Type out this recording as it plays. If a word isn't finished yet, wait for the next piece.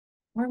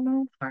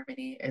Hormone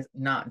Harmony is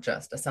not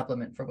just a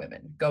supplement for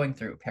women going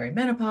through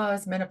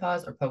perimenopause,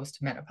 menopause, or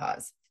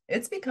postmenopause.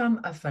 It's become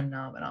a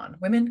phenomenon.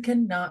 Women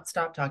cannot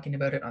stop talking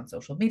about it on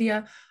social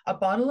media. A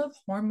bottle of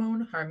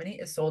Hormone Harmony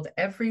is sold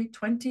every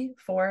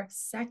 24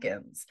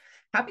 seconds.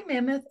 Happy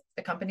Mammoth,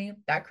 the company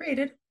that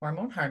created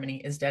Hormone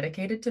Harmony, is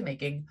dedicated to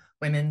making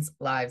women's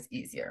lives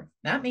easier.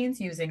 That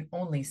means using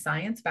only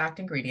science backed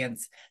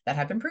ingredients that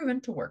have been proven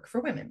to work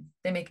for women.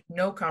 They make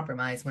no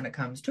compromise when it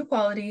comes to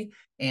quality,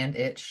 and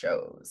it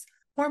shows.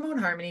 Hormone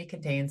Harmony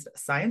contains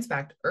science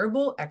backed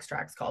herbal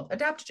extracts called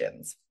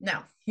adaptogens.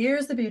 Now,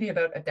 here's the beauty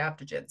about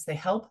adaptogens they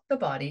help the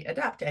body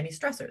adapt to any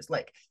stressors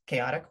like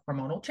chaotic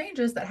hormonal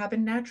changes that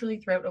happen naturally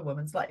throughout a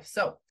woman's life.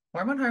 So,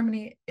 Hormone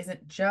Harmony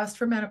isn't just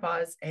for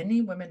menopause. Any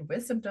women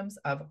with symptoms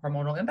of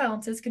hormonal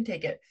imbalances can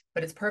take it,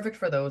 but it's perfect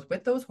for those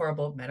with those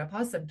horrible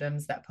menopause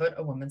symptoms that put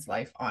a woman's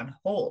life on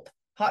hold.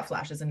 Hot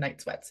flashes and night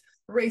sweats,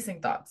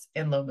 racing thoughts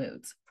and low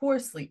moods, poor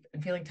sleep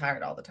and feeling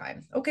tired all the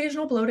time,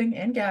 occasional bloating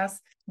and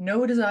gas,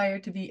 no desire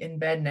to be in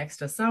bed next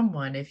to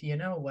someone, if you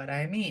know what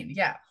I mean.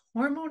 Yeah,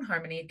 Hormone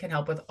Harmony can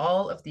help with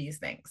all of these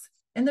things.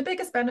 And the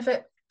biggest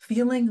benefit,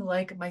 feeling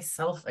like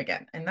myself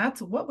again. And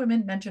that's what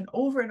women mention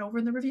over and over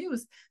in the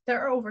reviews. There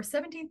are over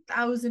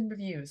 17,000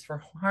 reviews for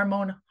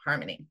Hormone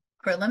Harmony.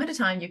 For a limited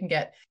time, you can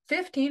get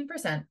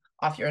 15%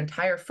 off your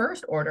entire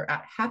first order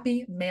at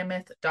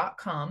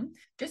happymammoth.com.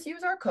 Just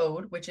use our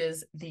code, which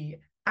is the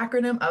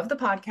acronym of the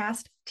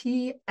podcast,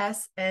 TSNOTYAW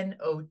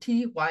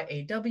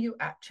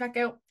at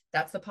checkout.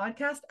 That's the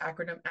podcast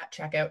acronym at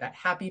checkout at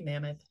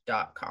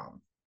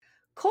happymammoth.com.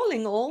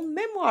 Calling all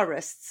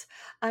memoirists.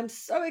 I'm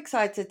so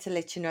excited to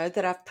let you know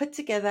that I've put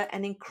together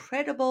an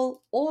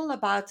incredible all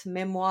about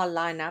memoir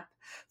lineup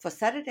for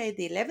Saturday,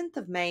 the 11th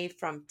of May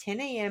from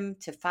 10 a.m.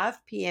 to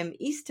 5 p.m.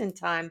 Eastern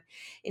Time,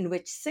 in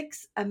which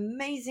 6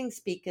 amazing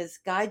speakers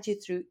guide you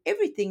through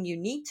everything you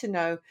need to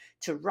know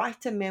to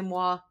write a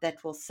memoir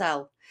that will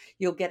sell.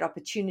 You'll get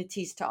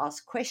opportunities to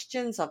ask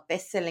questions of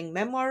best-selling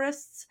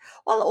memoirists,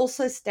 while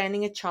also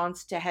standing a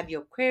chance to have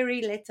your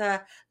query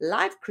letter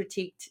live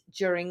critiqued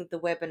during the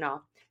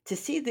webinar. To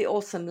see the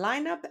awesome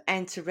lineup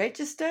and to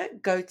register,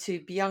 go to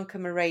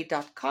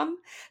biancamarais.com.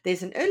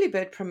 There's an early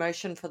bird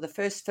promotion for the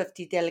first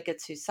 50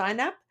 delegates who sign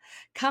up.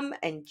 Come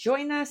and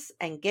join us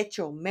and get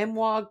your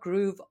memoir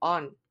groove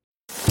on.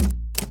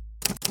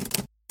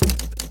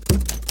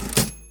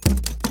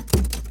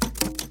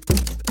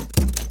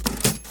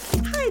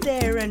 Hi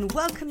there, and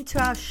welcome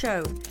to our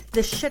show,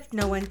 The Shit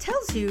No One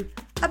Tells You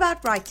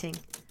About Writing.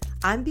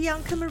 I'm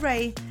Bianca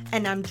Marais,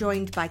 and I'm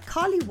joined by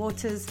Carly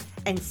Waters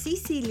and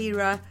Cece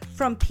Lira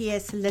from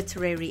PS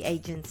Literary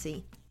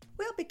Agency.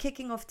 We'll be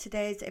kicking off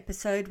today's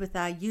episode with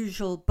our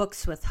usual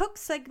Books with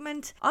Hooks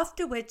segment,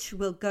 after which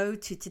we'll go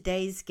to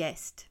today's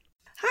guest.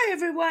 Hi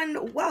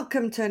everyone,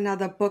 welcome to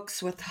another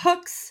Books with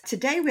Hooks.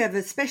 Today we have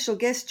a special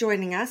guest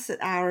joining us.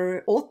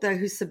 Our author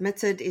who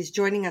submitted is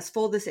joining us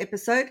for this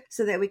episode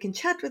so that we can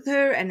chat with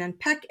her and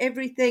unpack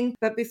everything.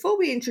 But before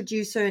we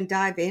introduce her and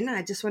dive in,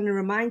 I just want to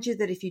remind you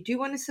that if you do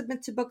want to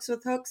submit to Books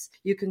with Hooks,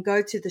 you can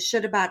go to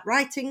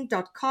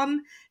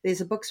theshitaboutwriting.com. There's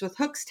a Books with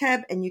Hooks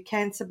tab and you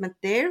can submit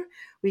there.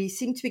 We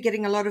seem to be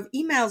getting a lot of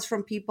emails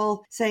from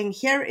people saying,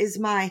 here is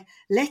my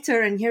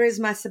letter and here is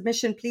my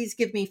submission. Please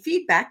give me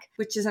feedback,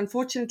 which is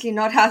unfortunately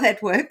not how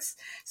that works.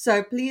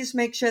 So please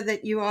make sure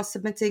that you are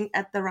submitting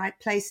at the right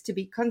place to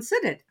be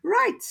considered.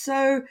 Right.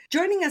 So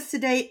joining us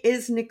today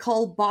is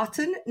Nicole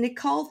Barton.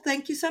 Nicole,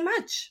 thank you so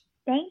much.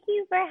 Thank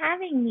you for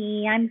having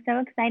me. I'm so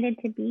excited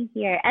to be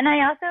here. And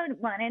I also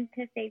wanted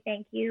to say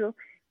thank you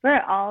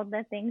for all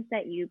the things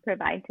that you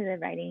provide to the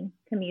writing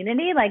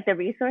community, like the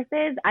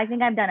resources. I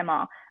think I've done them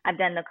all. I've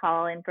done the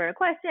call in for a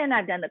question.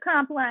 I've done the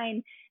comp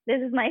line.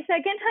 This is my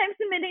second time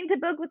submitting to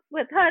Book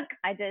with Hook.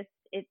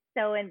 It's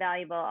so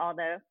invaluable, all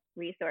the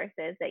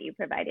resources that you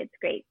provide. It's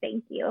great.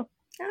 Thank you.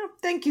 Oh,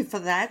 thank you for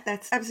that.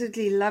 That's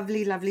absolutely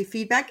lovely, lovely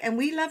feedback. And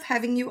we love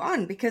having you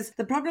on because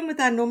the problem with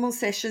our normal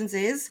sessions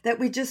is that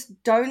we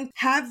just don't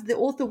have the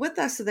author with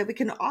us so that we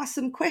can ask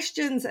some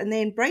questions and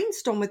then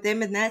brainstorm with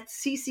them. And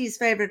that's Cece's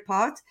favorite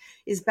part,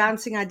 is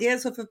bouncing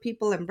ideas off of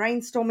people and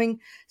brainstorming.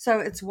 So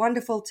it's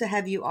wonderful to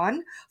have you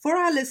on. For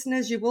our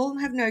listeners, you will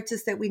have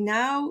noticed that we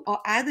now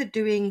are either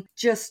doing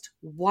just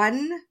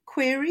one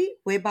query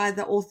whereby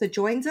the author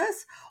joins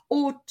us,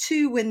 or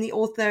two when the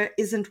author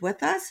isn't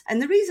with us. And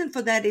the reason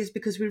for that is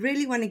because we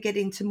really want to get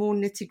into more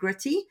nitty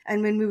gritty.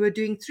 And when we were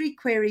doing 3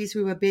 queries,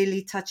 we were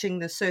barely touching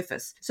the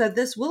surface. So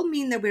this will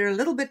mean that we're a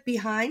little bit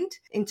behind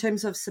in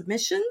terms of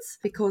submissions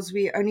because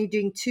we're only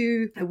doing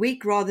 2 a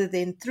week rather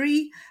than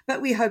 3,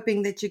 but we're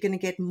hoping that you're going to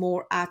get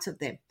more out of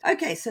them.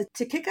 Okay, so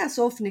to kick us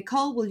off,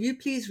 Nicole, will you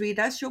please read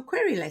us your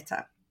query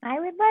letter? I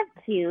would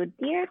love to.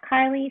 Dear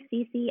Carly,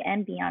 Cece,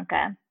 and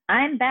Bianca,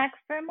 I'm back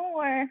for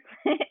more.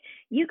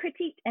 You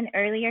critiqued an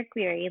earlier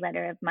query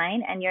letter of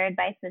mine, and your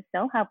advice was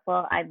so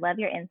helpful. I'd love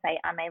your insight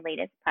on my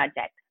latest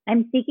project.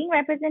 I'm seeking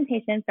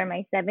representation for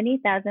my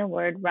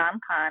 70,000-word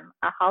rom-com,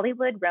 A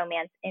Hollywood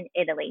Romance in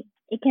Italy.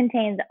 It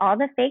contains all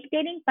the fake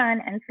dating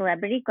fun and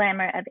celebrity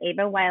glamour of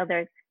Ava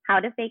Wilder's How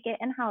to Fake It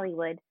in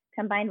Hollywood,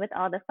 combined with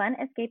all the fun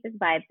escapist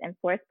vibes and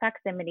forced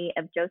proximity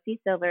of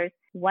Josie Silver's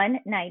One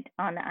Night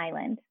on the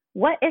Island.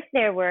 What if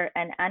there were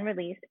an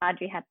unreleased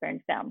Audrey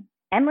Hepburn film?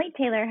 Emily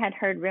Taylor had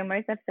heard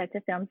rumors of such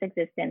a film's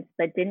existence,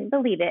 but didn't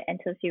believe it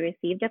until she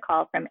received a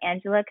call from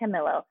Angela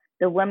Camillo,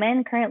 the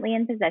woman currently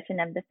in possession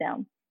of the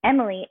film.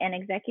 Emily, an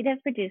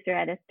executive producer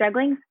at a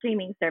struggling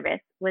streaming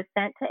service, was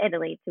sent to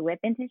Italy to whip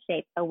into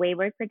shape a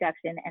wayward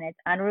production and its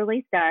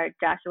unruly star,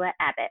 Joshua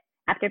Abbott.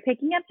 After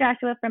picking up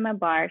Joshua from a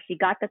bar, she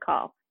got the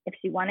call. If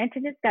she wanted to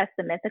discuss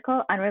the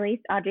mythical,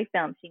 unreleased Audrey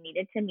film, she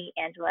needed to meet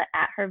Angela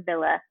at her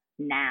villa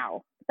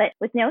now. But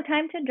with no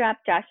time to drop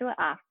Joshua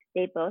off,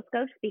 they both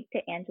go speak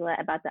to Angela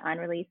about the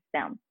unreleased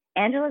film.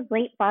 Angela's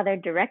late father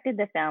directed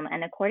the film,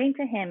 and according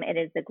to him, it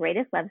is the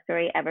greatest love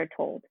story ever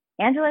told.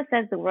 Angela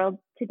says the world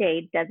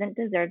today doesn't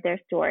deserve their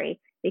story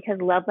because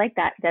love like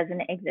that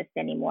doesn't exist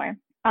anymore.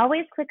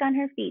 Always quick on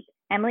her feet,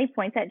 Emily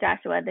points at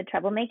Joshua, the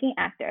troublemaking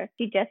actor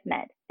she just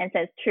met, and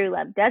says true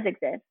love does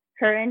exist.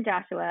 Her and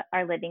Joshua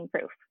are living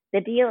proof.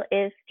 The deal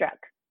is struck.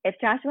 If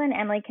Joshua and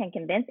Emily can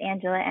convince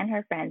Angela and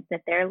her friends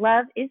that their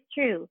love is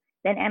true,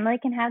 then Emily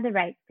can have the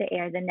rights to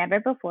air the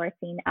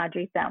never-before-seen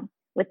Audrey film.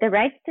 With the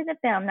rights to the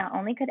film, not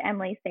only could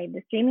Emily save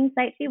the streaming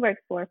site she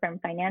works for from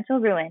financial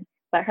ruin,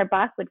 but her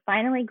boss would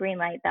finally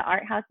greenlight the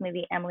art house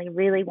movie Emily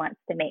really wants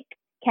to make.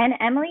 Can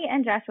Emily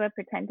and Joshua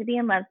pretend to be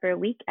in love for a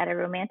week at a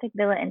romantic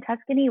villa in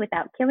Tuscany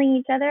without killing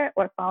each other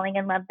or falling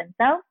in love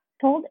themselves?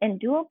 Told in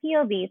dual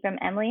POV from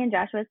Emily and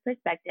Joshua's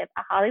perspective,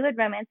 A Hollywood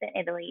Romance in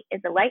Italy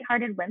is a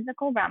lighthearted,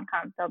 whimsical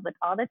rom-com filled with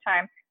all the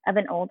charm of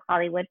an old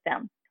Hollywood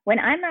film. When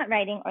I'm not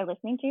writing or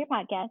listening to your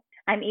podcast,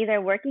 I'm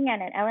either working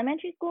at an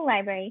elementary school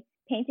library,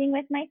 painting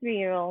with my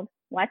 3-year-old,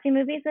 watching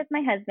movies with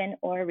my husband,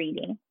 or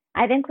reading.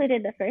 I've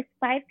included the first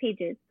 5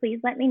 pages.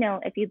 Please let me know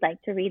if you'd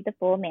like to read the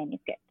full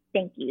manuscript.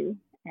 Thank you,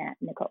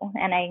 Nicole.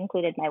 And I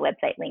included my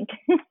website link.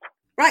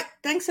 Right.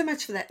 Thanks so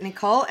much for that,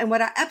 Nicole. And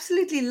what I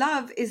absolutely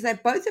love is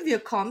that both of your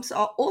comps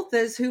are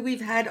authors who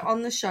we've had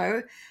on the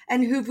show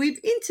and who we've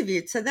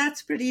interviewed. So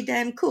that's pretty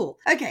damn cool.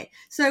 Okay.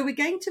 So we're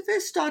going to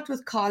first start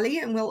with Carly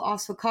and we'll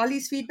ask for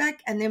Carly's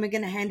feedback and then we're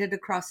going to hand it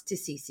across to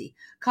Cece.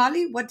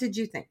 Carly, what did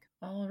you think?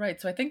 All right,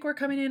 so I think we're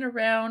coming in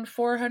around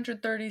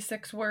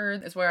 436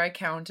 words is where I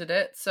counted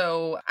it.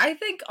 So I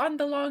think on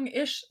the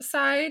long-ish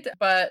side,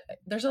 but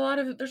there's a lot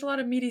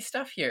of meaty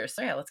stuff here.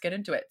 So yeah, let's get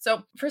into it.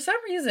 So for some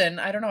reason,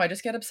 I don't know, I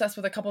just get obsessed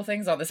with a couple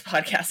things on this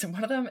podcast, and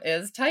one of them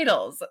is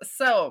titles.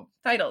 So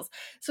titles.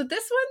 So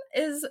this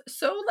one is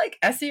so like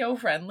SEO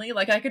friendly.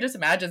 Like I could just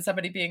imagine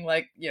somebody being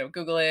like,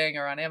 Googling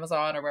or on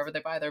Amazon or wherever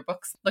they buy their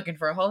books, looking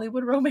for a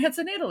Hollywood romance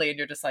in Italy, and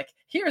you're just like,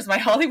 here's my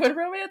Hollywood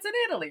romance in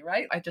Italy,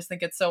 right? I just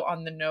think it's so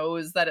on the nose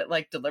that it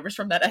like delivers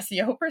from that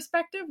SEO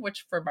perspective,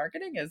 which for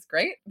marketing is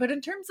great. But in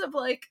terms of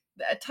like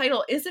a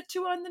title, is it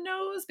too on the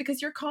nose?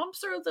 Because your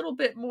comps are a little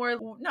bit more,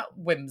 not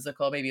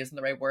whimsical, maybe isn't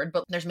the right word,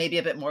 but there's maybe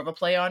a bit more of a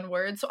play on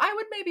words. So I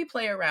would maybe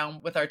play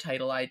around with our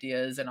title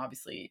ideas, and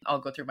obviously I'll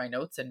go through my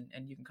notes and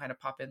you can kind of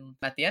pop in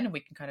at the end and we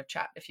can kind of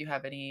chat if you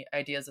have any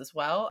ideas as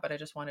well. But I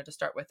just wanted to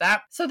start with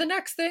that. So the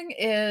next thing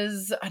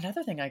is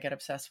another thing I get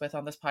obsessed with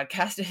on this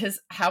podcast is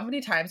how many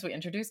times we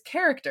introduce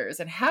characters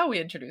and how we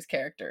introduce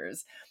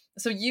characters.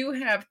 So you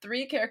have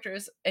 3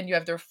 characters and you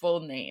have their full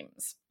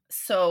names.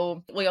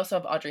 So we also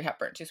have Audrey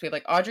Hepburn too. So we have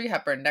like Audrey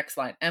Hepburn, next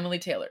line, Emily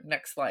Taylor,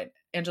 next line,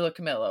 Angela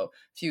Camillo,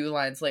 a few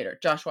lines later,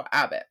 Joshua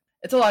Abbott.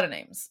 It's a lot of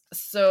names.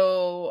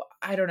 So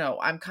I don't know.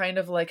 I'm kind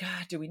of like,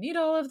 do we need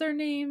all of their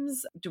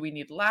names? Do we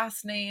need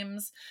last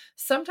names?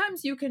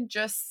 Sometimes you can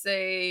just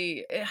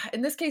say,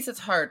 in this case, it's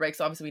hard, right?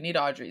 So obviously we need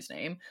Audrey's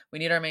name. We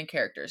need our main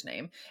character's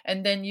name.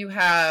 And then you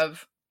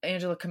have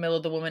Angela Camillo,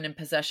 the woman in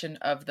possession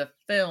of the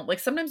film. Like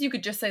sometimes you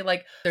could just say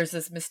like, there's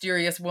this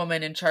mysterious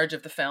woman in charge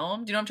of the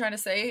film. Do you know what I'm trying to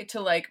say?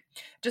 To like,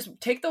 just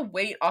take the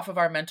weight off of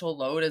our mental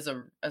load as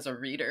a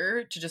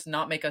reader to just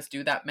not make us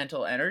do that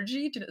mental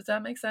energy. Does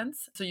that make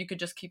sense? So you could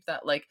just keep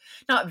that like,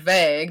 not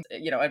vague,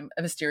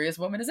 a mysterious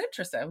woman is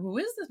interesting. Who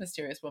is this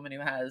mysterious woman who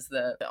has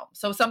the film?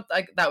 So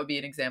that would be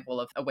an example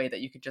of a way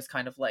that you could just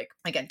kind of like,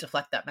 again,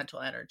 deflect that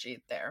mental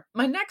energy there.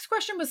 My next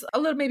question was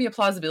maybe a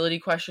plausibility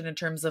question in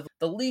terms of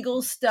the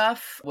legal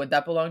stuff. Would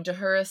that belong to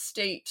her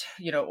estate?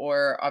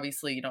 Or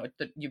obviously,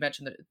 you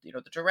mentioned that,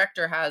 the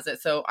director has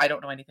it. So I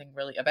don't know anything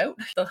really about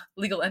the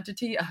legal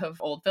entity of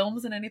old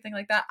films and anything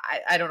like that.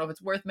 I don't know if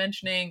it's worth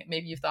mentioning.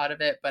 Maybe you've thought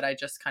of it, but I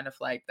just kind of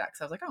flagged that because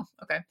I was like, oh,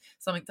 okay.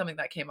 Something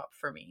that came up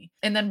for me.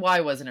 And then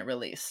why wasn't it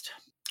released?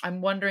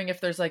 I'm wondering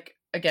if there's like,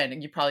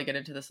 again, you probably get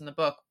into this in the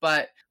book,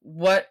 but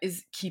what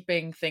is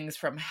keeping things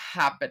from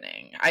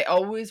happening? I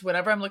always,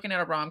 whenever I'm looking at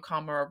a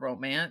rom-com or a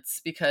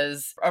romance,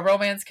 because a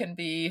romance can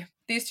be,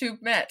 these two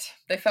met,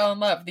 they fell in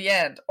love, the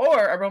end.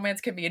 Or a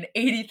romance can be an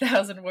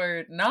 80,000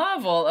 word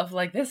novel of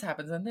like, this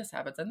happens and this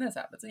happens and this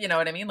happens. You know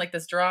what I mean? Like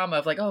this drama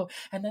of like, oh,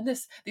 and then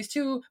these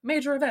 2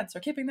 major events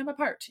are keeping them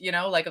apart,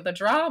 like the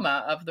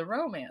drama of the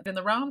romance in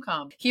the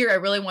rom-com. Here, I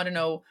really want to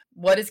know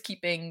what is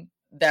keeping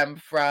them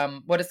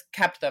from, what has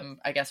kept them,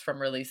 I guess,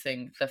 from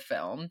releasing the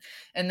film.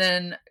 And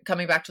then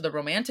coming back to the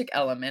romantic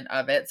element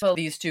of it. So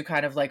these two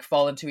kind of like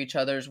fall into each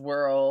other's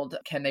world.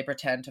 Can they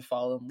pretend to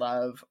fall in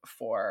love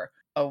for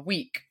a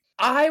week?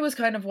 I was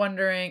kind of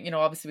wondering,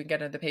 obviously we can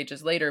get into the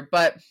pages later,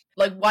 but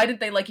like, why didn't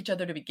they like each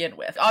other to begin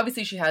with?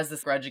 Obviously she has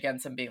this grudge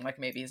against him being like,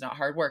 maybe he's not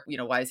hard work.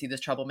 Why is he this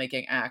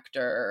troublemaking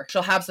actor?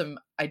 She'll have some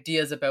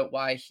ideas about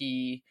why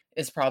he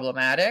is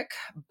problematic,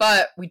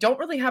 but we don't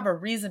really have a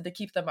reason to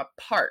keep them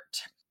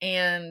apart.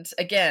 And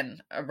again,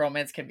 a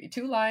romance can be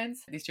 2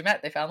 lines. These two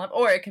met, they fell in love,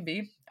 or it can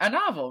be a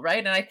novel, right?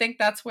 And I think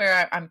that's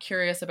where I'm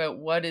curious about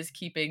what is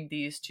keeping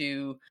these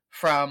two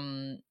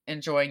from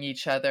enjoying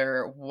each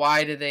other.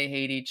 Why do they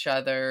hate each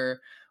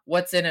other?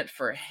 What's in it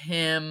for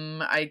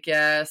him, I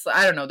guess?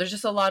 I don't know. There's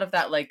just a lot of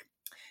that, like,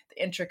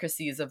 the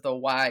intricacies of the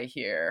why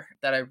here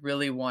that I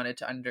really wanted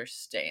to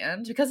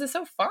understand, because it's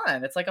so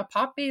fun. It's like a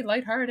poppy,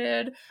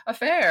 lighthearted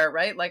affair,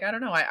 right? Like, I don't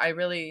know.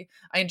 I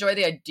enjoy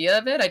the idea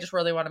of it. I just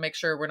really want to make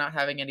sure we're not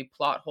having any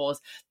plot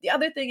holes. The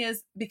other thing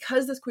is,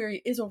 because this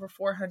query is over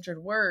 400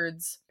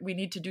 words, we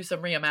need to do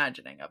some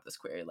reimagining of this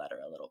query letter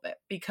a little bit,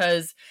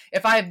 because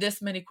if I have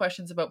this many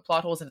questions about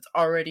plot holes and it's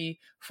already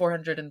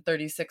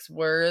 436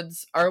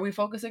 words, are we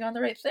focusing on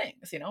the right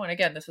things? And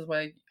again, this is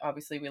why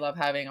obviously we love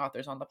having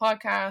authors on the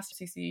podcast.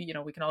 CC,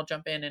 we can all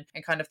jump in and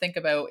kind of think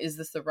about, is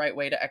this the right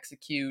way to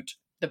execute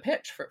the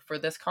pitch for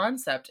this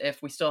concept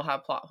if we still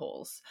have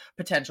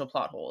potential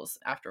plot holes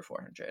after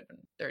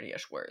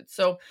 430-ish words.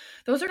 So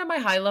those are my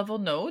high level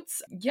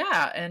notes.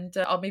 Yeah. And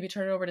I'll maybe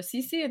turn it over to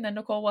Cece, and then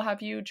Nicole will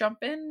have you jump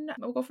in.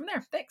 We'll go from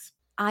there. Thanks.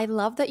 I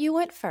love that you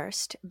went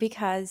first,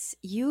 because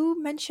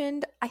you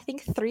mentioned, I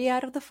think, 3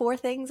 out of the 4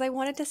 things I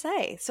wanted to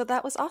say. So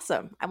that was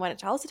awesome. I wanted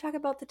to also talk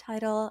about the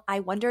title. I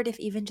wondered if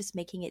even just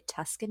making it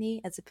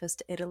Tuscany as opposed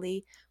to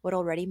Italy would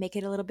already make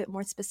it a little bit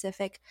more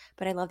specific.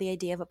 But I love the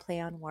idea of a play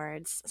on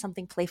words,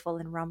 something playful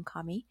and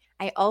rom-com-y.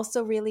 I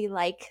also really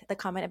like the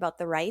comment about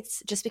the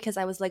rights, just because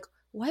I was like,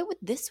 why would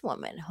this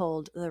woman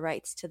hold the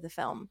rights to the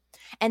film?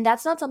 And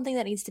that's not something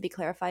that needs to be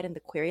clarified in the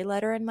query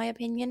letter, in my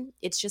opinion.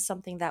 It's just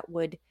something that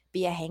would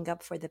be a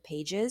hang-up for the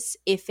pages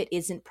if it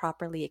isn't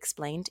properly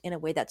explained in a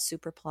way that's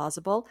super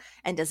plausible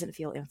and doesn't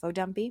feel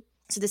info-dumpy.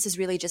 So this is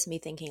really just me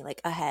thinking like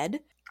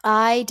ahead.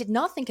 I did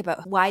not think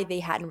about why they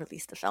hadn't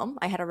released the film.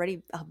 I had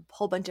already a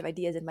whole bunch of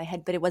ideas in my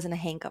head, but it wasn't a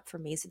hang-up for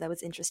me, so that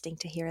was interesting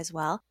to hear as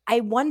well.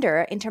 I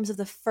wonder, in terms of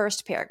the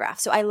first paragraph,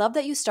 so I love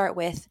that you start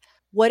with,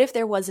 what if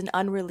there was an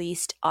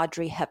unreleased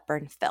Audrey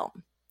Hepburn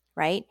film,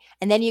 right?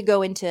 And then you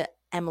go into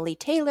Emily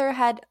Taylor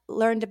had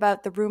learned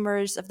about the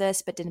rumors of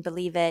this but didn't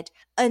believe it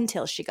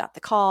until she got the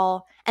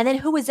call. And then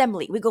who is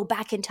Emily? We go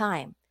back in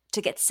time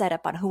to get set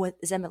up on who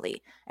is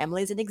Emily.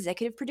 Emily's an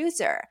executive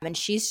producer, and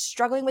she's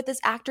struggling with this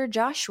actor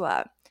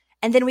Joshua.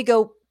 And then we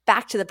go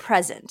back to the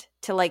present,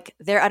 to like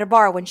they're at a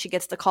bar when she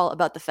gets the call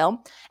about the film.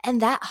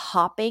 And that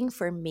hopping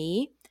for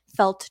me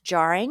felt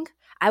jarring.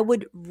 I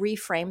would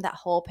reframe that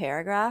whole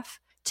paragraph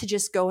to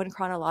just go in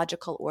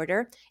chronological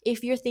order.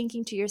 If you're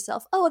thinking to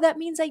yourself, oh, that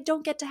means I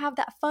don't get to have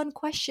that fun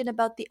question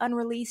about the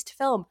unreleased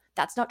film.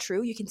 That's not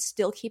true. You can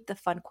still keep the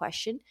fun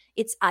question.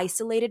 It's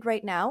isolated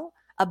right now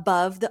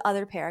above the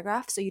other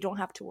paragraph, so you don't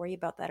have to worry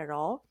about that at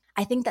all.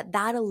 I think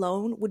that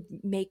alone would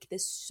make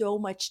this so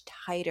much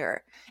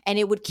tighter, and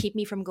it would keep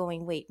me from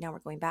going, wait, now we're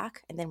going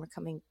back and then we're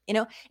coming,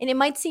 and it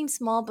might seem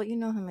small, but you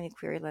know how many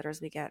query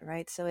letters we get,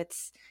 right? So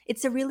it's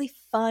a really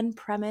fun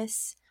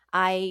premise.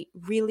 I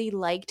really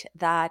liked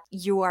that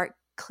you are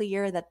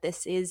clear that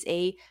this is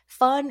a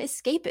fun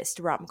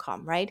escapist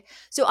rom-com, right?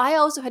 So I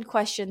also had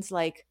questions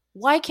like,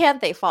 why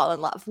can't they fall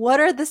in love? What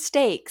are the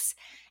stakes?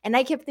 And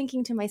I kept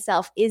thinking to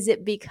myself, is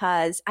it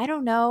because, I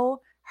don't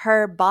know,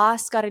 her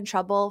boss got in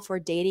trouble for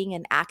dating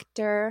an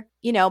actor,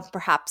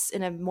 perhaps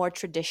in a more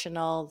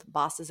traditional,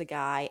 boss is a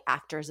guy,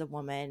 actor is a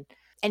woman,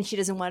 and she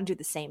doesn't want to do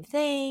the same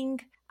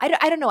thing. I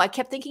don't know. I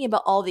kept thinking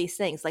about all these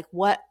things, like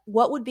what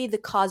would be the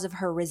cause of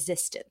her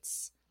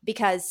resistance?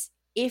 Because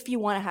if you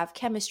want to have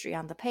chemistry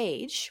on the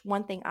page,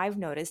 one thing I've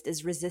noticed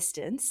is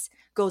resistance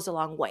goes a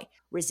long way.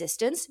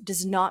 Resistance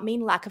does not mean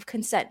lack of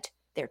consent.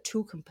 They're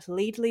 2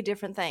 completely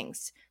different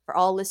things. For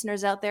all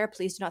listeners out there,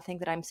 please do not think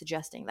that I'm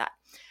suggesting that.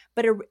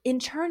 But an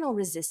internal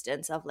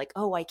resistance of like,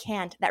 oh, I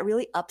can't, that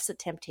really ups the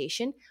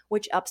temptation,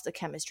 which ups the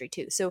chemistry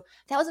too. So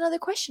that was another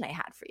question I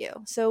had for you.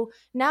 So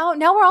now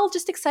we're all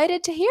just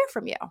excited to hear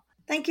from you.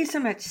 Thank you so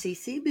much,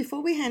 Cece.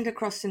 Before we hand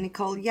across to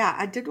Nicole,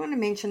 I did want to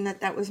mention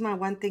that was my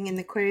one thing in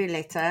the query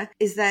letter,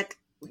 is that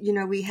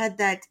we had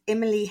that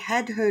Emily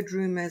had heard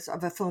rumors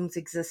of a film's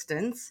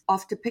existence.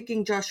 After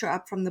picking Joshua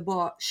up from the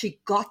bar,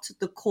 she got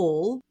the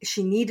call.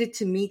 She needed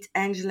to meet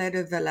Angela at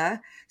her villa.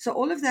 So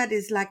all of that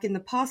is like in the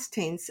past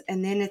tense,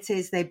 and then it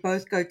says they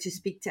both go to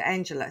speak to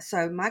Angela.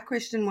 So my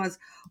question was,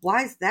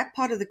 why is that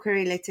part of the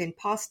query letter in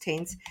past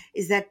tense?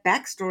 Is that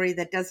backstory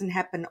that doesn't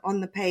happen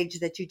on the page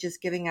that you're just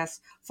giving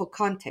us for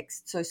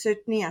context? So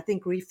certainly I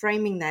think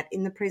reframing that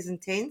in the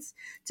present tense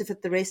to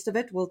fit the rest of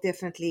it will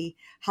definitely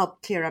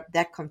help clear up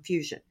that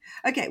confusion. confusion.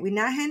 Okay, we're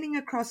now handing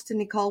across to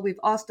Nicole. We've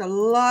asked a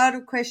lot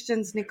of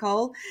questions,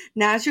 Nicole.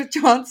 Now's your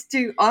chance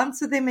to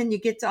answer them, and you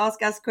get to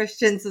ask us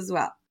questions as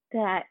well.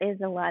 That is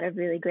a lot of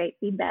really great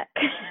feedback.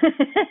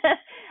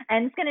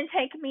 And it's going to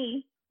take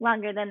me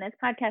longer than this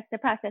podcast to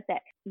process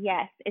it.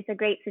 Yes, it's a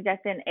great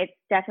suggestion. It's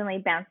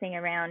definitely bouncing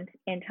around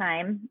in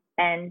time.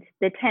 And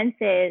the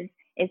tenses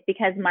is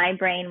because my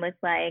brain was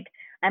like,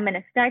 I'm going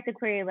to start the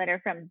query letter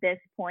from this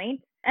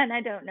point. And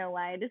I don't know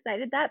why I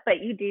decided that,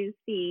 but you do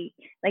see,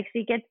 like,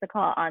 she gets the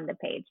call on the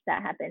page.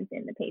 That happens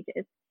in the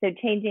pages. So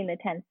changing the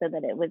tense so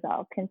that it was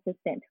all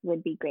consistent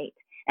would be great.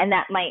 And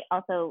that might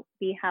also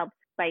be helped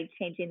by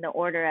changing the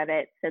order of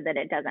it so that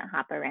it doesn't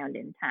hop around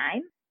in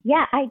time.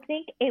 Yeah, I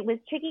think it was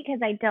tricky because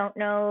I don't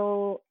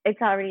know,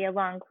 it's already a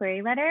long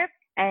query letter,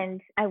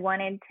 and I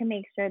wanted to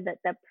make sure that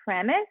the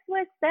premise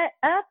was set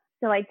up.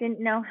 So I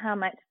didn't know how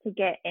much to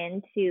get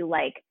into,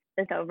 like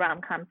a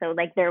rom-com, so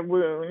like their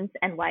wounds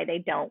and why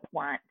they don't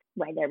want,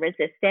 why their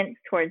resistance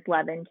towards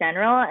love in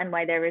general and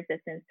why their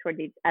resistance towards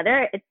each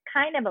other. It's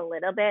kind of a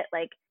little bit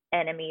like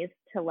enemies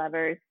to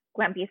lovers,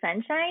 Grumpy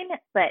Sunshine,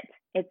 but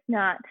it's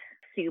not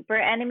super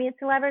enemies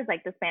to lovers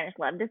like the Spanish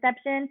Love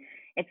Deception.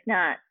 It's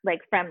not like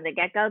from the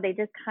get-go. They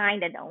just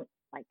kind of don't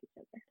like each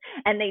other,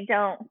 and they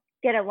don't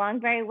get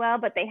along very well,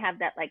 but they have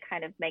that like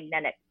kind of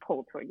magnetic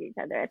pull towards each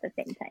other at the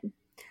same time.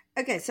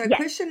 Okay, so a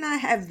question I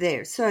have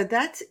there. So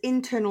that's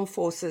internal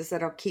forces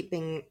that are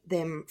keeping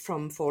them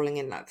from falling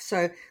in love.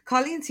 So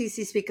Carly and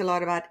Cece speak a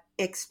lot about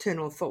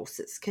external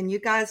forces. Can you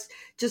guys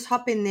just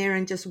hop in there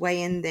and just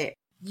weigh in there?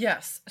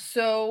 Yes.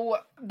 So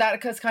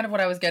that is kind of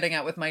what I was getting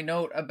at with my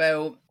note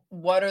about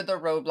what are the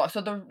roadblocks.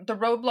 So the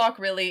roadblock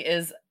really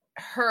is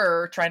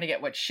her trying to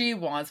get what she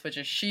wants, which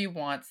is she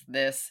wants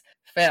this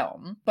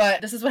film.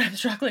 But this is what I'm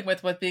struggling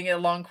with being a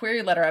long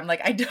query letter. I'm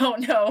like, I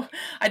don't know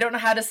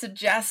how to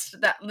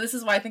suggest that. This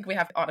is why I think we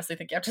have to honestly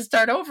think you have to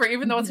start over,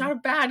 even though it's not a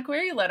bad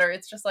query letter.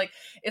 It's just like,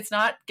 it's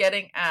not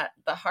getting at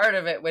the heart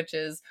of it, which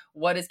is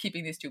what is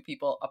keeping these two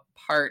people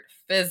apart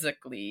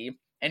physically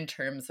in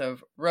terms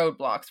of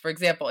roadblocks. For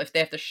example, if they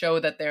have to show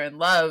that they're in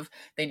love,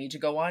 they need to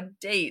go on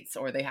dates,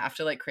 or they have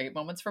to like create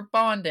moments for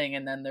bonding.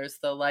 And then there's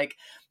the like,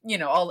 you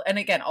know, all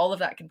of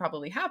that can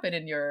probably happen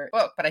in your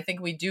book. But I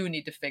think we do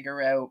need to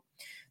figure out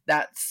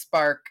that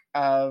spark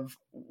of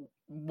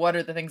what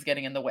are the things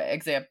getting in the way.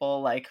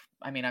 Example, like,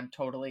 I mean, I'm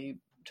totally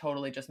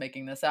just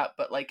making this up,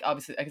 but like,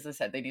 obviously, as I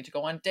said, they need to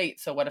go on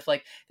dates. So what if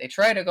like they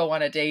try to go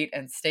on a date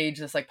and stage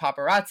this like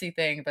paparazzi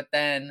thing, but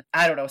then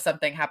I don't know,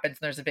 something happens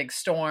and there's a big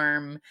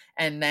storm,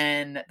 and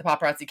then the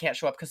paparazzi can't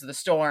show up because of the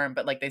storm,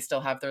 but like they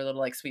still have their little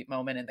like sweet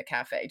moment in the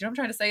cafe. Do you know what I'm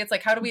trying to say? It's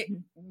like, how do we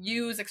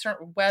use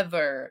external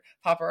weather,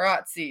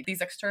 paparazzi,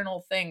 these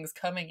external things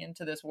coming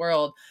into this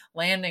world,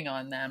 landing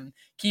on them,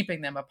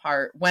 keeping them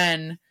apart,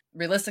 when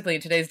realistically,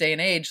 in today's day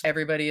and age,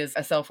 everybody is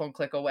a cell phone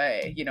click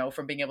away, you know,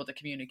 from being able to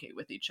communicate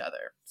with each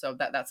other. So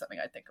that's something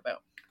I think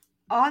about.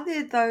 Are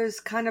there those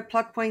kind of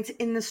plot points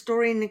in the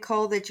story,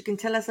 Nicole, that you can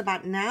tell us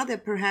about now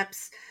that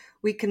perhaps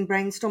we can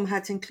brainstorm how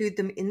to include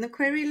them in the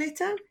query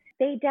letter?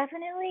 They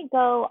definitely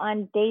go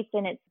on dates,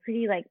 and it's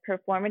pretty like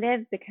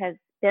performative because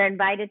they're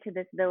invited to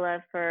this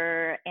villa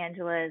for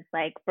Angela's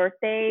like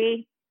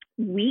birthday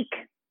week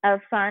of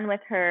fun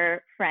with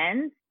her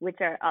friends, which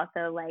are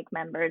also like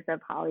members of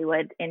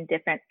Hollywood in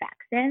different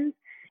factions.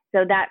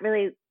 So that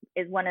really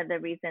is one of the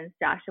reasons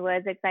Joshua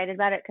is excited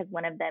about it, because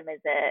one of them is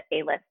a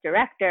A-list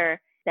director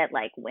that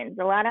like wins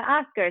a lot of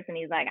Oscars, and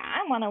he's like,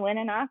 I want to win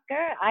an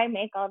Oscar. I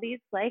make all these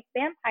like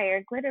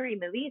vampire glittery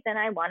movies, and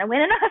I want to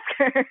win an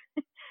Oscar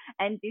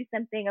and do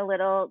something a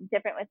little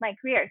different with my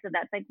career. So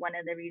that's like one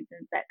of the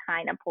reasons that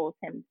kind of pulls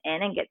him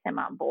in and gets him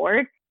on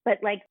board. But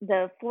like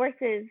the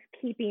forces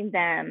keeping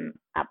them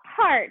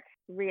apart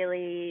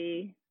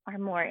really are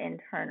more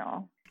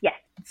internal. Yes.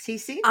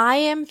 Cece? I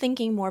am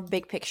thinking more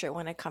big picture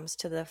when it comes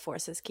to the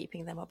forces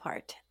keeping them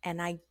apart.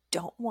 And I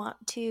don't want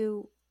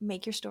to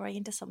make your story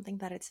into something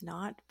that it's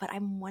not, but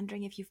I'm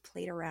wondering if you've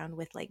played around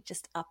with like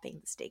just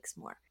upping the stakes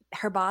more.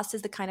 Her boss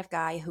is the kind of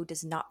guy who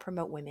does not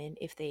promote women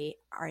if they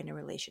are in a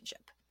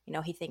relationship. You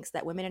know, he thinks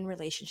that women in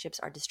relationships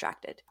are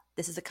distracted.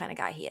 This is the kind of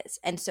guy he is.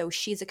 And so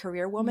she's a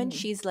career woman.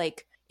 She's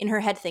like in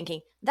her head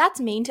thinking, that's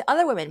mean to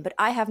other women, but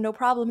I have no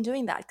problem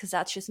doing that because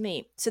that's just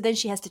me. So then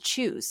she has to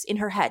choose. In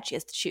her head, she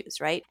has to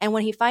choose, right? And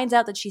when he finds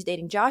out that she's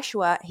dating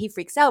Joshua, he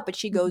freaks out, but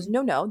she goes,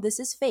 no,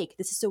 this is fake.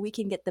 This is so we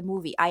can get the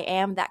movie. I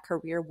am that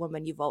career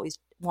woman you've always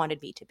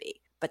wanted me to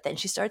be. But then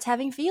she starts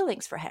having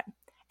feelings for him.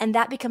 And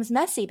that becomes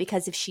messy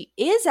because if she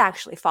is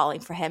actually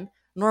falling for him,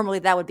 normally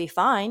that would be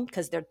fine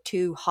because they're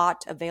two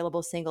hot,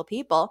 available single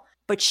people.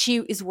 But she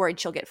is worried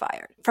she'll get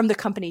fired from the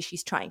company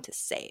she's trying to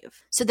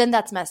save. So then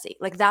that's messy.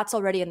 Like that's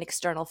already an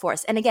external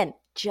force. And again,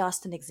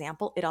 just an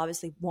example. It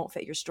obviously won't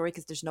fit your story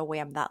because there's no way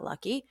I'm that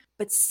lucky.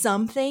 But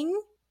something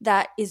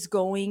that is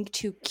going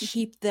to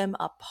keep them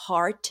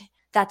apart,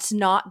 that's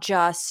not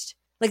just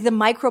like the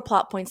micro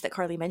plot points that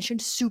Carly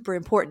mentioned, super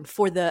important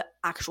for the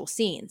actual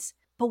scenes.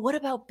 But what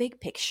about big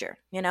picture?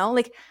 You know,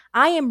 like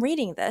I am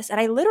reading this and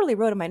I literally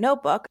wrote in my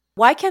notebook,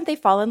 why can't they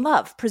fall in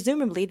love?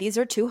 Presumably these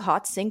are two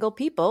hot single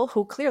people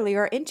who clearly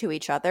are into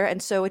each other. And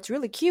so it's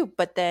really cute,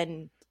 but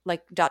then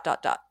like ...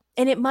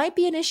 And it might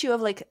be an issue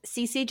of like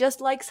Cece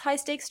just likes high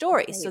stakes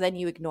stories. So then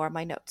you ignore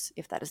my notes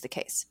if that is the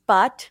case.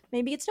 But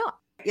maybe it's not.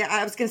 Yeah,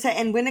 I was going to say,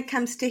 and when it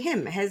comes to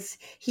him, has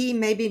he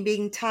maybe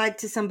been tied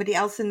to somebody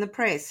else in the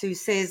press who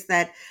says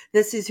that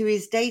this is who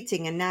he's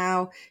dating, and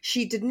now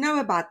she didn't know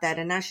about that,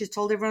 and now she's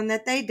told everyone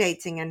that they're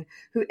dating, and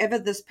whoever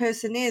this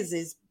person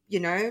is, you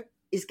know,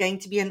 is going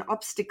to be an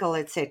obstacle,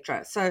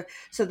 etc. So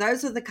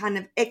those are the kind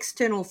of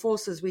external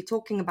forces we're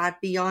talking about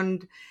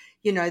beyond,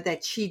 you know,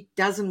 that she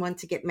doesn't want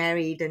to get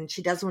married and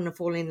she doesn't want to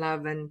fall in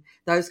love and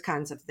those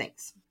kinds of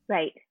things.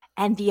 Right.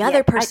 And the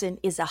other person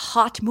is a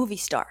hot movie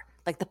star.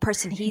 Like the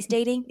person he's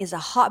dating is a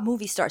hot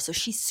movie star. So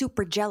she's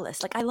super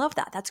jealous. Like, I love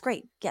that. That's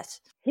great. Yes.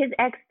 His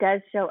ex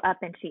does show up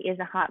and she is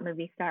a hot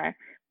movie star,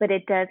 but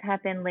it does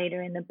happen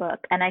later in the book.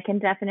 And I can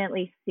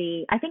definitely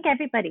see, I think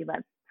everybody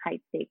loves high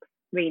stakes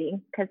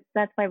reading because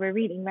that's why we're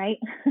reading, right?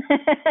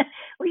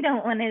 We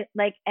don't want to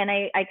like, and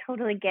I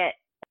totally get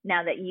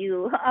now that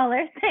you all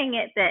are saying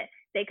it, that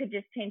they could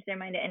just change their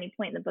mind at any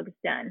point and the book is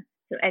done.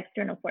 So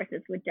external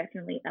forces would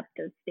definitely up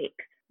those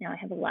stakes. Now I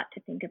have a lot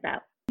to think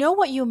about. Know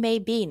what you may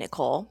be,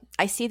 Nicole?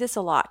 I see this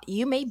a lot.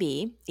 You may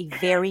be a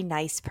very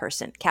nice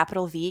person,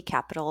 capital V,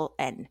 capital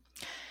N.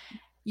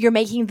 You're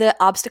making the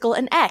obstacle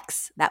an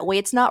X. That way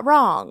it's not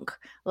wrong.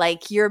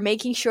 Like you're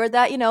making sure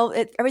that, you know,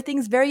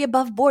 everything's very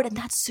above board, and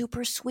that's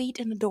super sweet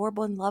and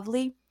adorable and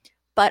lovely.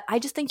 But I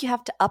just think you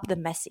have to up the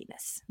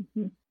messiness.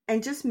 Mm-hmm.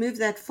 And just move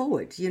that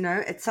forward. You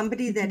know, it's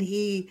somebody that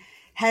he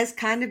has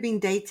kind of been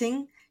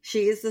dating.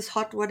 She is this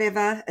hot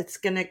whatever. It's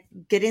going to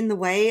get in the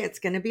way. It's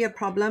going to be a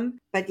problem.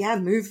 But yeah,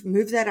 move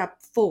that up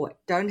forward.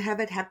 Don't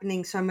have it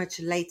happening so much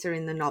later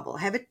in the novel.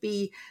 Have it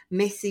be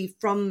messy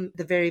from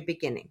the very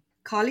beginning.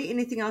 Carly,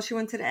 anything else you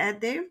wanted to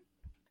add there?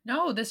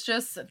 No, this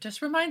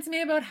just reminds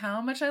me about how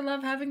much I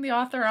love having the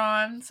author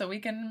on so we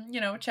can,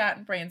 you know, chat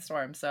and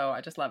brainstorm. So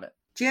I just love it.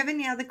 Do you have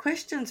any other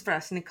questions for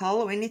us,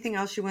 Nicole, or anything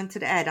else you wanted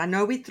to add? I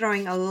know we're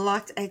throwing a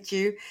lot at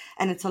you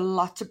and it's a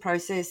lot to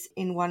process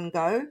in one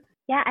go.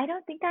 Yeah, I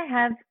don't think I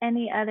have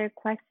any other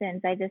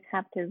questions. I just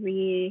have to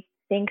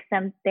rethink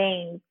some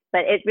things.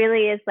 But it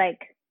really is like,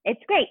 it's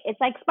great. It's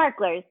like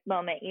Sparklers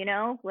moment, you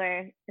know,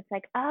 where it's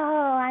like, oh,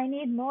 I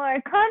need more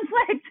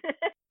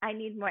conflict. I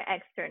need more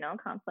external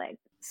conflict.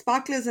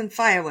 Sparklers and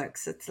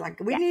fireworks. It's like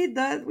we need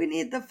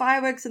the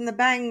fireworks and the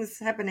bangs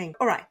happening.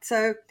 All right.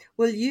 So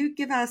will you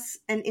give us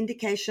an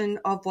indication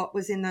of what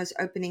was in those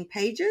opening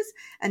pages?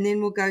 And then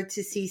we'll go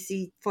to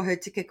Cece for her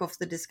to kick off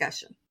the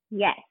discussion.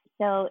 Yes.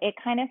 So it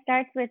kind of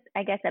starts with,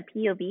 I guess, a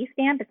POV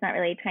stamp. It's not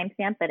really a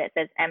timestamp, but it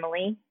says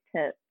Emily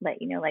to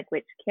let you know like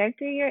which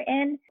character you're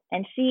in.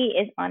 And she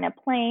is on a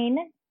plane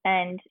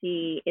and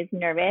she is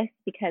nervous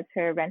because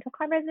her rental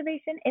car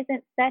reservation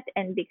isn't set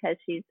and because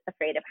she's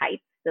afraid of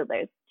heights. So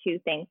there's two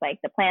things, like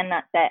the plan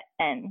not set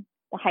and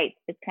the heights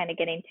is kind of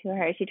getting to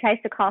her. She tries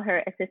to call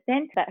her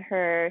assistant, but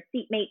her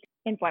seatmate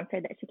informs her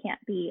that she can't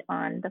be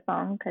on the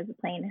phone because the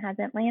plane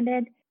hasn't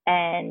landed.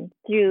 And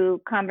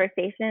through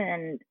conversation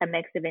and a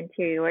mix of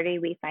interiority,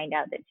 we find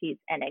out that she's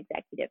an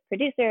executive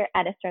producer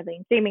at a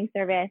struggling streaming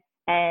service.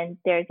 And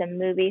there's a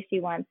movie she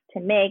wants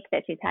to make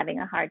that she's having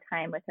a hard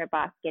time with her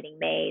boss getting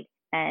made.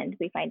 And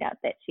we find out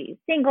that she's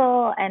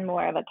single and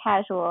more of a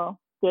casual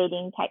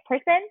dating type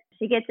person.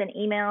 She gets an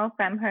email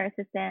from her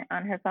assistant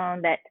on her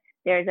phone that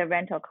there's a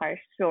rental car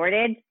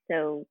shortage,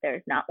 so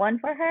there's not one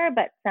for her,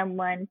 but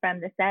someone from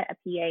the set, a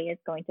PA, is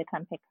going to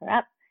come pick her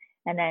up.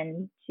 And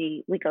then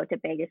we go to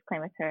Vegas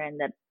claim with her and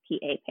the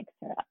PA picks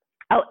her up.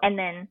 Oh, and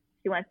then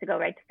she wants to go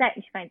right to set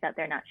and she finds out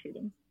they're not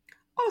shooting.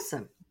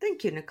 Awesome.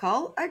 Thank you,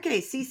 Nicole. Okay,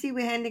 Cece,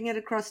 we're handing it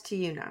across to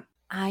you now.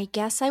 I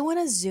guess I want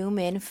to zoom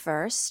in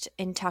first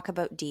and talk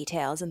about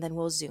details and then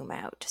we'll zoom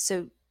out.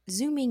 So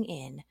zooming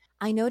in,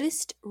 I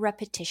noticed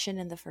repetition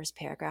in the first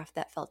paragraph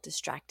that felt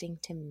distracting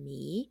to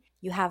me.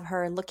 You have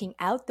her looking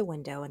out the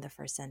window in the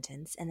first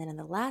sentence, and then in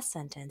the last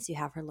sentence, you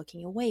have her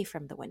looking away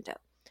from the window.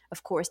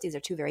 Of course, these are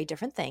two very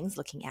different things,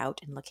 looking out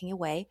and looking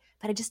away,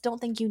 but I just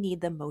don't think you need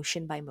the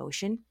motion by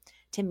motion.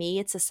 To me,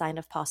 it's a sign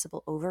of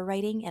possible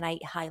overwriting, and I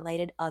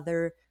highlighted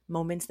other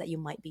moments that you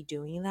might be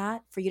doing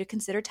that for you to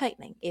consider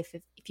tightening if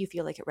you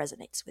feel like it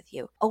resonates with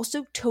you.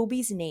 Also,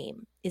 Toby's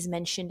name is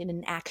mentioned in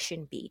an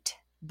action beat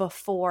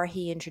before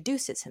he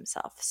introduces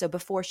himself. So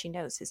before she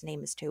knows his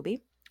name is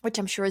Toby, which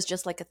I'm sure is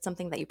just like it's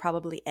something that you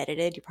probably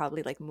edited. You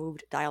probably like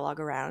moved dialogue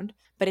around,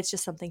 but it's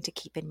just something to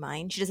keep in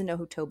mind. She doesn't know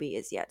who Toby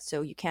is yet,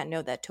 so you can't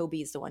know that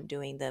Toby is the one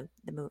doing the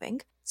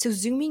moving. So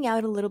zooming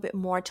out a little bit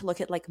more to look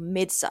at like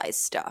mid-size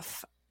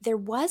stuff. There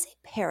was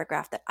a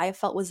paragraph that I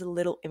felt was a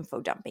little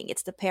info dumping.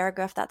 It's the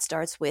paragraph that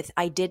starts with,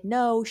 I did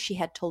know she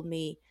had told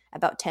me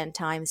about 10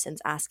 times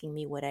since asking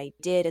me what I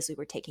did as we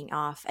were taking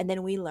off. And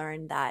then we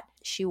learned that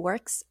she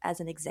works as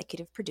an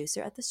executive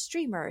producer at the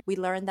streamer. We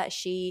learned that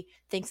she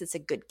thinks it's a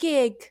good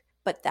gig,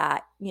 but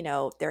that, you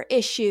know, there are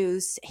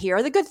issues. Here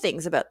are the good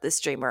things about the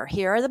streamer.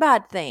 Here are the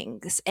bad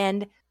things.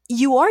 And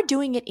you are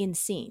doing it in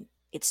scene.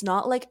 It's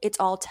not like it's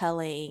all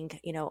telling,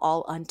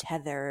 all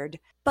untethered.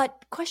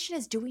 But question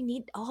is, do we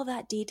need all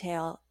that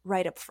detail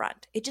right up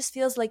front? It just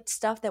feels like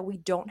stuff that we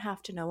don't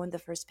have to know in the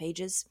first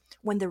pages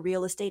when the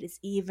real estate is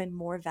even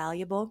more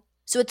valuable.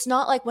 So it's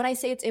not like when I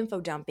say it's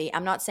info dumpy,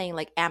 I'm not saying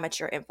like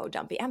amateur info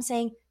dumpy. I'm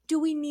saying, do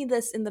we need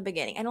this in the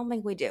beginning? I don't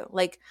think we do.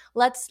 Like,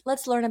 let's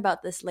learn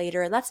about this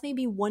later. Let's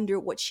maybe wonder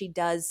what she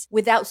does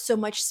without so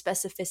much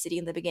specificity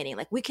in the beginning.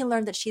 Like, we can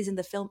learn that she's in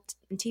the film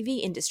and TV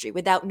industry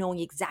without knowing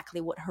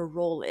exactly what her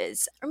role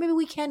is. Or maybe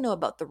we can know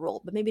about the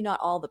role, but maybe not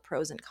all the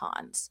pros and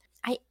cons.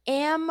 I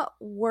am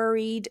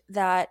worried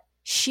that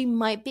she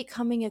might be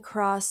coming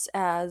across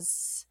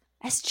as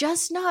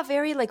just not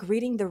very like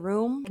reading the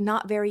room,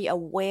 not very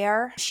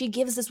aware. She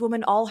gives this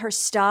woman all her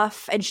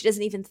stuff and she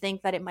doesn't even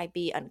think that it might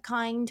be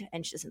unkind,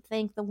 and she doesn't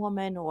thank the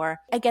woman. Or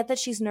I get that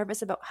she's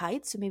nervous about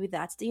heights, so maybe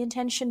that's the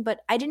intention, but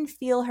I didn't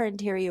feel her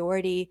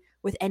interiority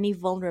with any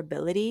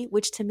vulnerability,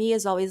 which to me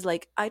is always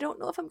like, I don't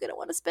know if I'm going to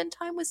want to spend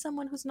time with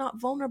someone who's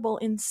not vulnerable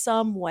in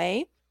some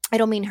way. I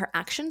don't mean her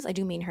actions, I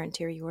do mean her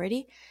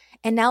interiority.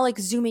 And now like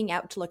zooming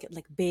out to look at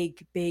like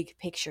big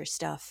picture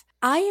stuff,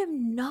 I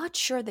am not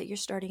sure that you're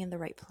starting in the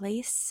right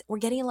place. We're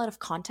getting a lot of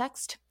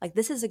context. Like,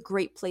 this is a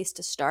great place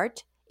to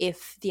start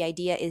if the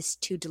idea is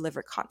to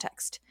deliver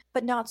context,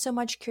 but not so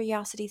much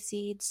curiosity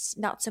seeds,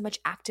 not so much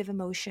active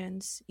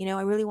emotions.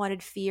 I really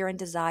wanted fear and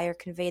desire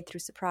conveyed through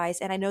surprise.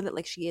 And I know that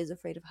like she is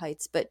afraid of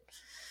heights, but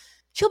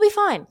she'll be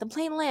fine. The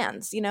plane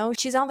lands,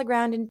 she's on the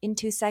ground in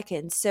 2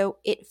 seconds. So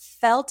it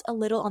felt a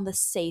little on the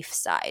safe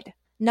side.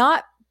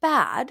 Not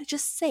bad,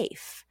 just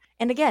safe.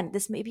 And again,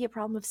 this may be a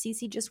problem if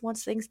CC just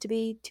wants things to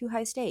be too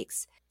high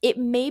stakes. It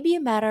may be a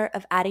matter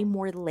of adding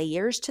more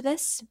layers to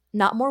this,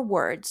 not more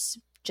words,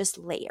 just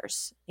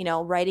layers.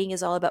 Writing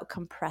is all about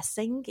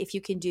compressing. If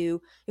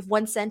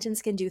one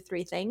sentence can do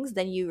 3 things,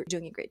 then you're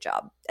doing a great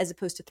job, as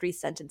opposed to 3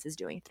 sentences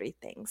doing 3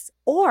 things.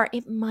 Or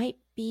it might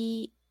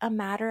be a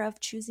matter of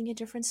choosing a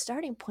different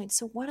starting point.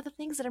 So one of the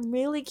things that I'm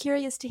really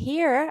curious to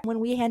hear when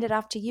we hand it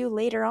off to you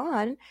later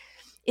on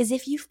is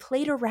if you've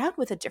played around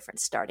with a different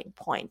starting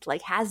point.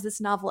 Like, has this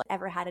novel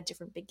ever had a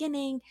different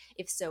beginning?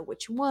 If so,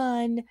 which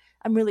one?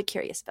 I'm really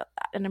curious about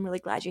that, and I'm really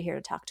glad you're here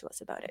to talk to us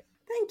about it.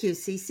 Thank you,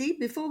 Cece.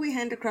 Before we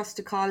hand across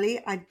to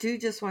Carly, I do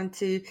just want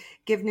to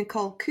give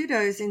Nicole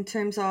kudos in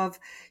terms of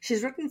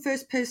she's written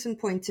first person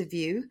point of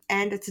view,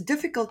 and it's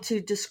difficult to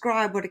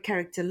describe what a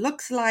character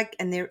looks like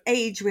and their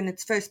age when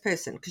it's first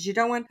person, because you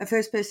don't want a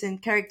first person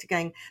character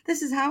going,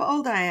 this is how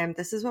old I am,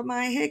 this is what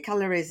my hair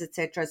color is,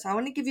 etc. So I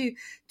want to give you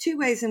 2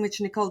 ways in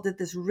which Nicole did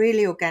this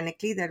really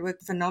organically that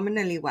worked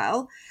phenomenally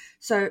well.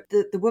 So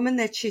the woman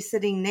that she's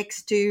sitting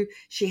next to,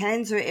 she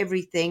hands her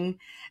everything.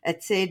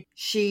 It said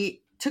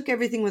she took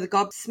everything with a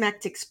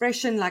gobsmacked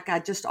expression, like I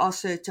just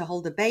asked her to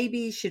hold a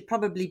baby. She'd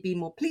probably be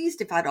more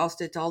pleased if I'd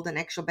asked her to hold an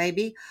actual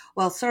baby.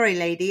 Well, sorry,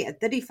 lady,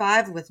 at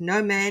 35 with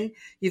no man,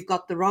 you've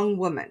got the wrong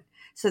woman.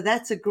 So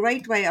that's a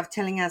great way of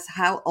telling us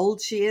how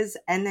old she is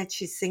and that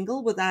she's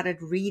single without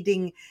it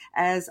reading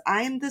as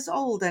I am this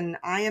old and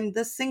I am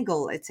this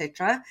single,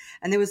 etc.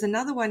 And there was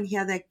another one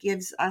here that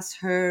gives us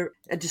a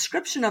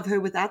description of her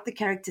without the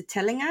character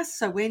telling us.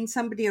 So when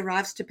somebody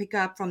arrives to pick her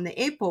up from the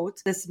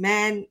airport, this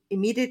man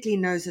immediately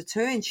knows it's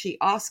her, and she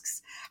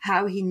asks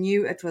how he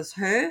knew it was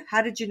her.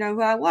 How did you know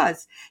who I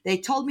was? They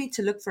told me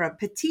to look for a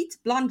petite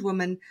blonde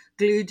woman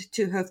glued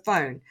to her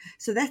phone.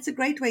 So that's a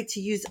great way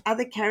to use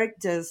other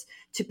characters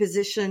to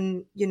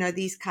position,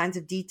 these kinds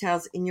of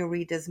details in your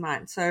reader's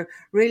mind. So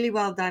really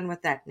well done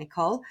with that,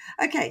 Nicole.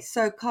 Okay,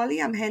 so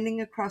Carly, I'm handing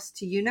across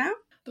to you now.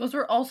 Those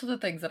were also the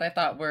things that I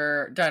thought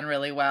were done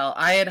really well.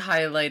 I had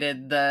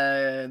highlighted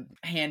the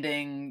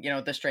handing,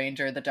 the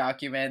stranger, the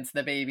documents,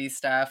 the baby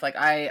stuff. Like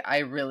I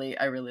really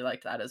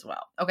liked that as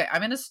well. Okay,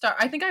 I'm going to start.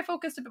 I think I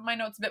focused my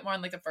notes a bit more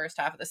on like the first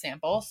half of the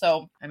sample.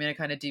 So I'm going to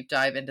kind of deep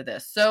dive into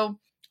this. So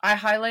I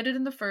highlighted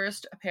in the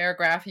first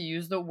paragraph, he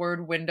used the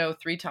word window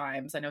 3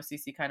 times. I know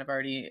Cece kind of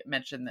already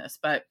mentioned this,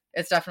 but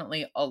it's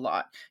definitely a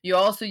lot. You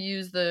also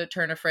use the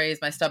turn of phrase,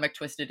 my stomach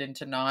twisted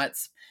into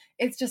knots.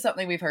 It's just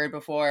something we've heard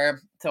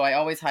before. So I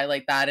always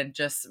highlight that. And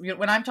just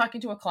when I'm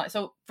talking to a client,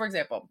 so for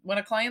example, when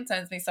a client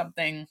sends me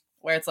something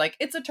where it's like,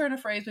 it's a turn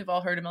of phrase we've all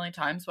heard a million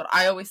times, what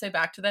I always say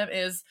back to them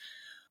is,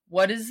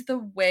 what is the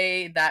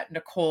way that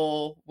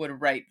Nicole would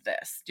write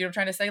this? Do you know what I'm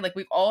trying to say? Like,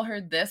 we've all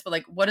heard this, but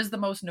like, what is the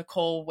most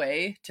Nicole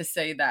way to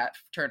say that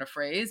turn of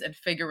phrase and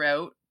figure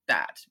out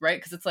that, right?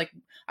 Because it's like,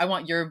 I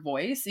want your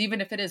voice, even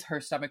if it is her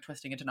stomach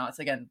twisting into knots.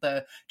 Again,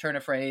 the turn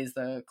of phrase,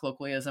 the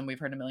colloquialism we've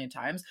heard a million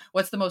times.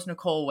 What's the most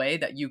Nicole way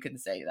that you can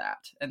say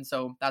that? And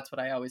so that's what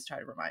I always try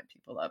to remind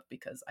people of,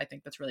 because I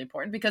think that's really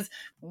important. Because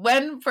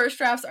when first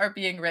drafts are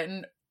being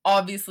written,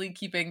 obviously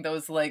keeping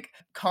those like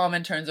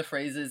common turns of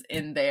phrases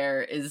in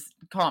there is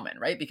common,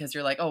 right? Because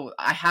you're like, oh,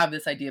 I have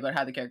this idea about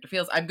how the character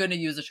feels. I'm going to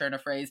use a turn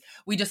of phrase.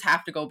 We just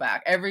have to go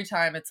back. Every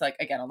time it's like,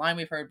 again, a line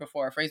we've heard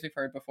before, a phrase we've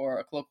heard before,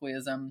 a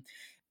colloquialism.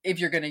 If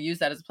you're going to use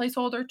that as a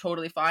placeholder,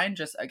 totally fine.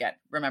 Just, again,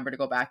 remember to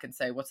go back and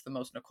say, what's the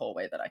most Nicole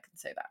way that I can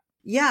say that?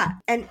 Yeah.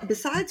 And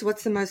besides,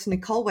 what's the most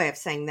Nicole way of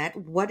saying that?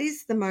 What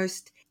is the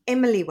most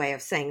Emily way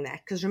of saying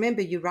that, because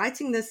remember, you're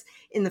writing this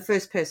in the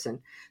first person.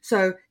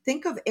 So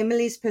think of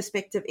Emily's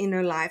perspective in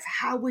her life.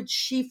 How would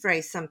she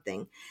phrase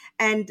something?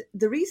 And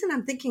the reason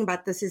I'm thinking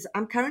about this is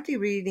I'm currently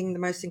reading the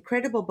most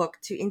incredible book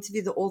to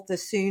interview the author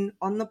soon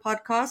on the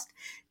podcast,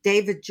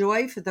 David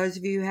Joy, for those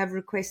of you who have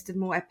requested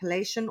more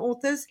Appalachian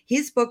authors.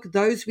 His book,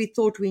 Those We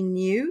Thought We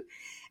Knew.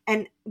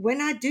 And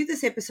when I do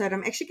this episode,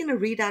 I'm actually going to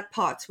read out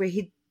parts where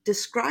he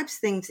describes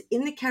things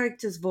in the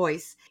character's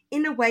voice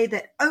in a way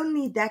that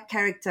only that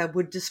character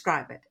would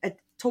describe it. It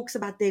talks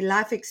about their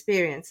life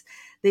experience,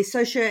 their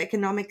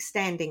socioeconomic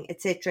standing,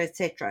 etc.,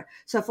 etc.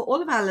 So for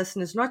all of our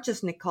listeners, not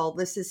just Nicole,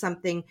 this is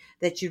something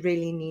that you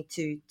really need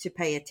to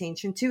pay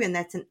attention to, and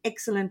that's an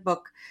excellent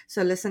book.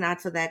 So listen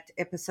out for that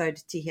episode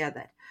to hear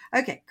that.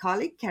 Okay,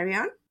 Carly, carry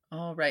on.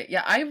 All right.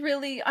 Yeah, I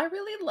really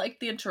liked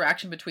the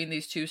interaction between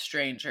these two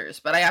strangers,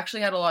 but I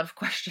actually had a lot of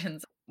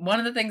questions. One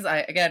of the things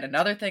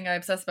another thing I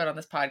obsess about on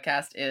this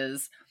podcast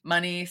is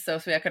money,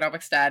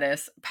 socioeconomic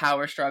status,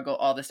 power struggle,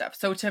 all this stuff.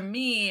 So to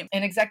me,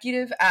 an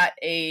executive at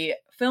a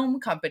film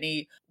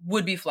company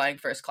would be flying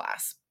first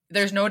class.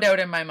 There's no doubt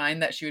in my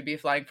mind that she would be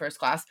flying first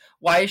class.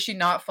 Why is she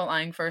not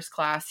flying first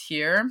class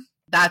here?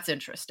 That's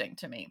interesting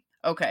to me.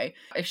 Okay,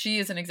 if she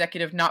is an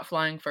executive not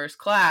flying first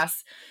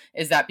class,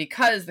 is that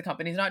because the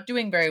company's not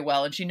doing very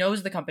well and she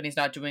knows the company's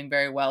not doing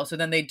very well? So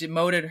then they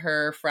demoted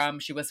her from,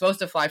 she was supposed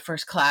to fly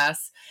first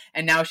class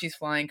and now she's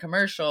flying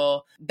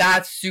commercial.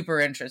 That's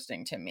super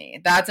interesting to me.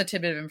 That's a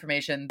tidbit of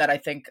information that I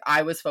think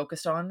I was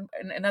focused on.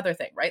 Another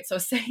thing, right? So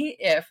say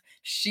if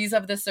she's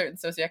of this certain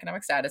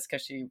socioeconomic status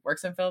because she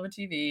works in film and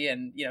TV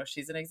and, you know,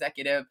 she's an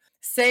executive,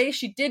 say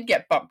she did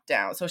get bumped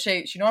down. So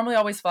she normally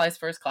always flies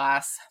first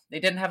class. They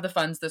didn't have the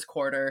funds this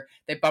quarter.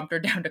 They bumped her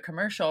down to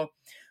commercial.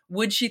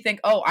 Would she think,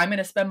 oh, I'm going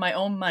to spend my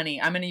own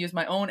money. I'm going to use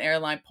my own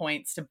airline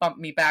points to bump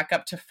me back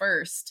up to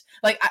first.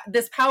 Like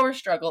this power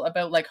struggle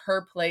about like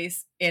her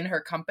place in her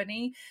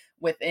company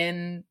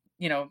within,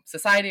 you know,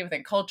 society,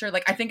 within culture.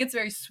 Like, I think it's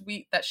very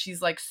sweet that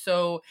she's like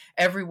so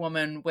every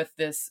woman with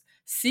this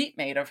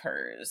seatmate of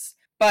hers.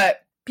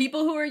 But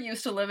people who are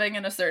used to living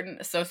in a certain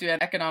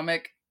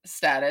socioeconomic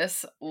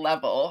status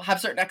level have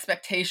certain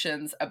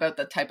expectations about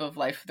the type of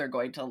life they're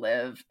going to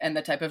live and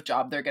the type of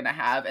job they're going to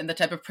have and the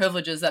type of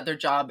privileges that their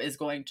job is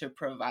going to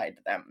provide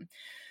them.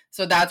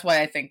 So that's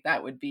why I think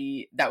that would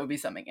be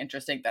something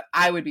interesting that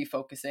I would be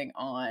focusing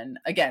on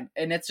again.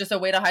 And it's just a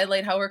way to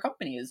highlight how her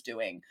company is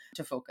doing,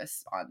 to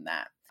focus on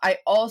that. I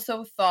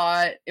also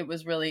thought it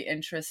was really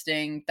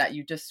interesting that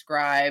you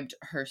described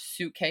her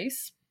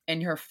suitcase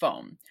and her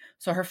phone.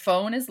 So her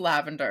phone is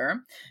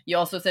lavender. You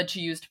also said she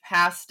used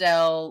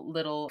pastel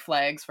little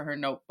flags for her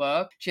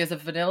notebook. She has a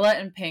vanilla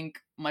and pink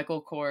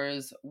Michael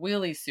Kors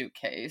wheelie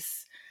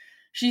suitcase.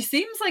 She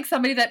seems like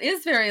somebody that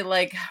is very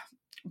like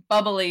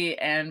bubbly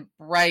and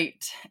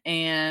bright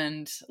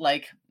and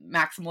like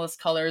maximalist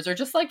colors, or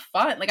just like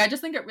fun. Like I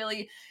just think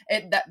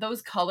that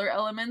those color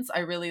elements I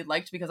really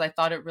liked because I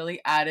thought it really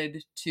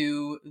added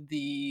to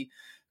the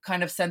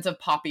kind of sense of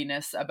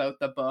poppiness about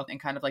the book and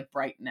kind of like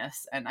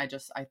brightness. And I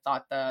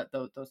thought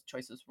those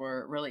choices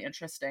were really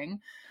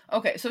interesting.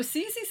 Okay, so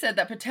Cece said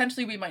that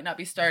potentially we might not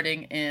be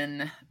starting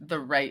in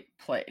the right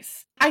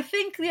place. I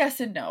think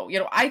yes and no. You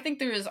know, I think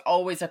there is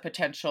always a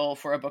potential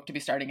for a book to be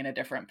starting in a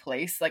different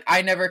place. Like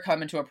I never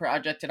come into a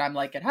project and I'm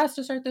like, it has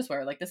to start this way,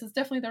 or like this is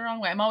definitely the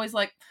wrong way. I'm always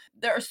like,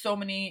 there are so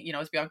many, you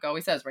know, as Bianca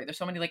always says, right? There's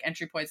so many like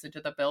entry points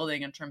into the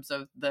building in terms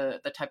of the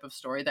type of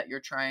story that you're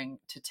trying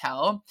to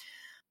tell.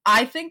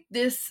 I think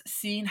this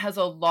scene has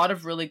a lot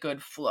of really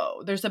good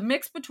flow. There's a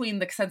mix between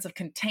the sense of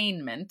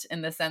containment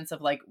in the sense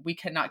of like, we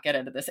cannot get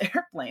out of this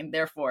airplane.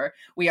 Therefore,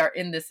 we are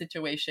in this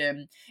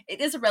situation.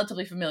 It is a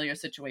relatively familiar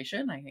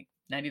situation. I think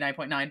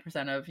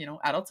 99.9% of, you know,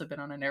 adults have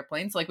been on an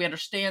airplane. So like we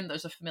understand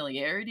there's a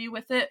familiarity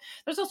with it.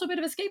 There's also a bit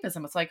of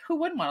escapism. It's like, who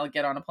wouldn't want to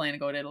get on a plane and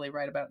go to Italy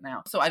right about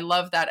now? So I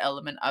love that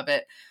element of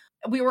it.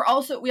 We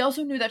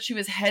also knew that she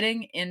was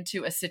heading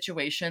into a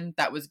situation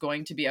that was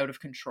going to be out of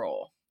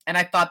control. And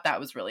I thought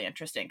that was really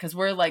interesting because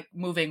we're like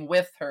moving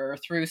with her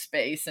through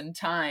space and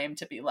time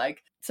to be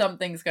like,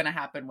 something's going to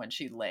happen when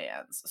she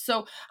lands.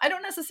 So I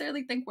don't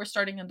necessarily think we're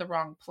starting in the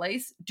wrong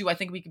place. Do I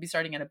think we could be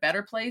starting in a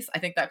better place? I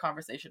think that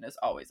conversation is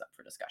always up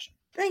for discussion.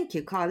 Thank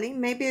you, Carly.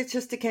 Maybe it's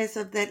just a case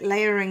of that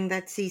layering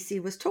that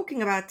Cece was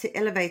talking about to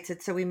elevate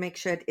it so we make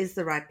sure it is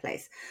the right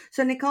place.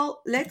 So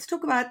Nicole, let's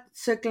talk about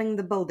circling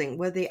the building.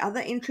 Were there other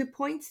entry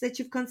points that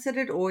you've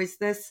considered, or is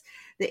this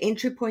the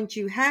entry point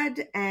you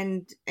had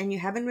and you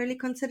haven't really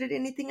considered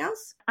anything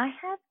else? I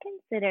have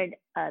considered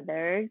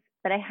others,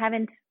 but I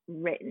haven't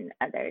written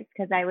others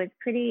because I was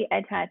pretty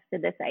attached to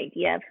this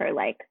idea of her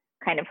like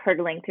kind of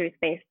hurtling through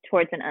space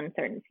towards an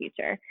uncertain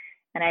future.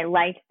 And I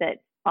liked that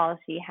all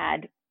she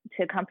had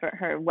to comfort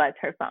her was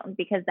her phone,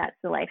 because that's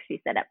the life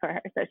she set up for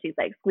her. So she's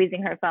like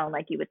squeezing her phone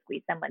like you would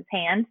squeeze someone's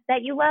hand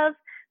that you love,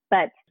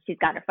 but she's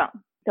got her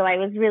phone. So I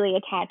was really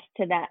attached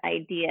to that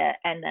idea,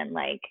 and then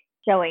like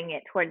showing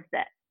it towards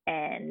the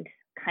end,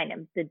 kind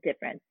of the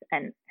difference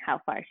and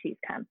how far she's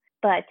come.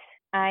 But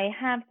I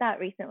have thought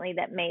recently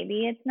that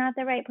maybe it's not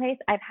the right place.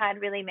 I've had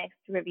really mixed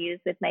reviews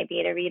with my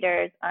beta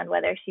readers on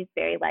whether she's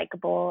very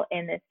likable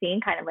in this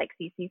scene, kind of like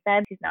Cece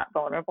said, she's not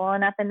vulnerable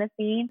enough in the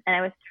scene. And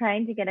I was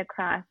trying to get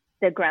across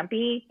the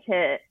grumpy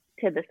to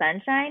the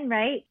sunshine,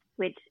 right?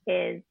 Which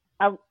is,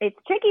 it's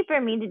tricky for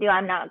me to do.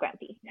 I'm not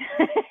grumpy.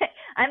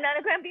 I'm not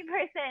a grumpy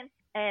person.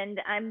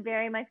 And I'm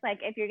very much like,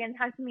 if you're going to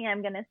talk to me,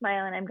 I'm going to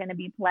smile and I'm going to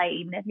be polite,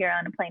 even if you're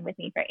on a plane with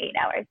me for 8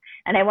 hours.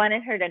 And I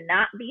wanted her to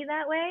not be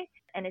that way.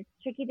 And it's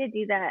tricky to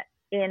do that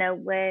in a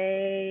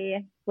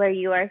way where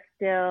you are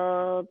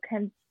still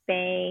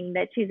conveying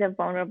that she's a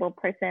vulnerable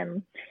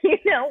person,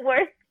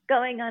 worth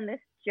going on this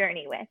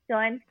journey with. So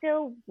I'm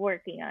still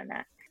working on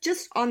that.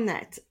 Just on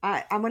that,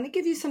 I want to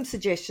give you some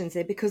suggestions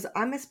there, because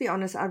I must be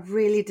honest, I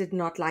really did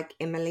not like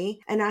Emily.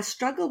 And I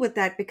struggle with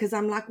that because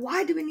I'm like,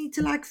 why do we need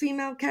to like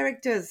female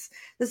characters?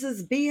 This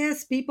is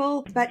BS,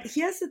 people. But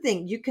here's the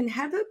thing. You can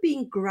have her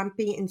being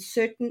grumpy in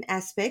certain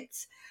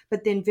aspects,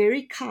 but then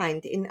very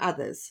kind in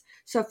others.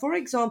 So, for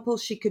example,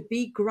 she could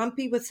be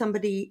grumpy with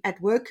somebody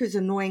at work who's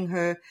annoying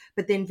her,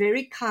 but then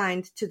very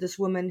kind to this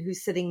woman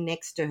who's sitting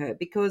next to her,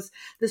 because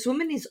this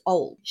woman is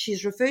old.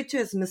 She's referred to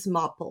as Miss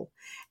Marple.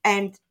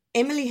 And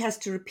Emily has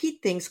to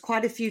repeat things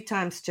quite a few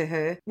times to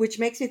her, which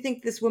makes me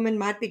think this woman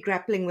might be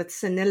grappling with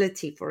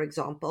senility, for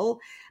example.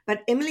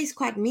 But Emily's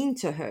quite mean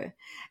to her.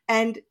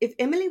 And if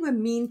Emily were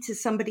mean to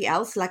somebody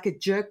else, like a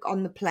jerk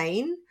on the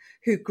plane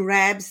who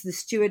grabs the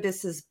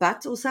stewardess's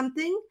butt or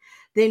something,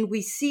 then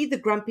we see the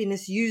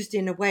grumpiness used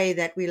in a way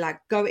that we like,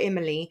 go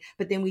Emily,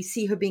 but then we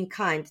see her being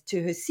kind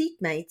to her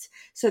seatmates.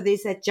 So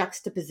there's that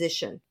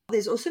juxtaposition.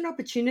 There's also an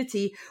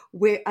opportunity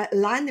where a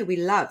line that we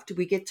loved,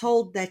 we get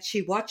told that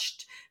she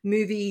watched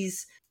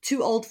movies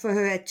too old for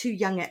her at too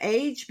young an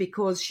age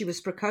because she was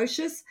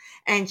precocious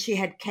and she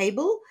had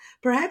cable.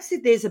 Perhaps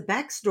if there's a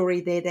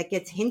backstory there that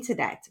gets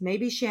hinted at,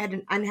 maybe she had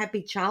an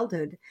unhappy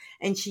childhood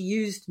and she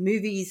used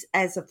movies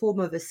as a form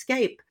of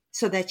escape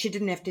so that she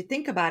didn't have to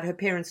think about her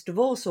parents'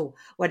 divorce or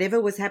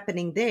whatever was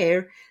happening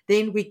there.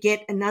 Then we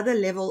get another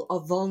level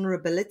of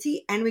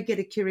vulnerability and we get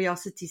a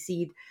curiosity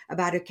seed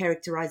about her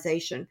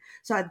characterization.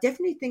 So I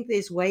definitely think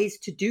there's ways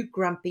to do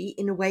grumpy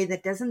in a way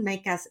that doesn't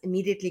make us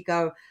immediately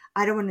go,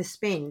 I don't want to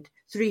spend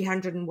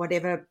 300 and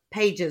whatever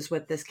pages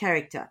with this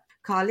character.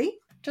 Carly?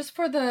 Just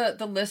for the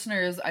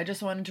listeners, I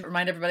just wanted to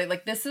remind everybody,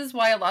 like, this is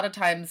why a lot of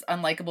times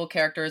unlikable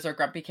characters or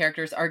grumpy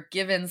characters are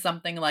given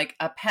something like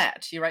a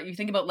pet, right? You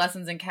think about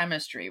Lessons in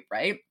Chemistry,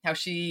 right? How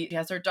she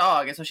has her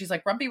dog, and so she's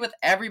like grumpy with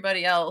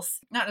everybody else.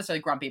 Not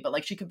necessarily grumpy, but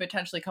like she could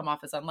potentially come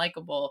off as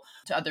unlikable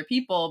to other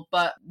people,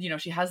 but,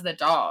 she has the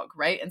dog,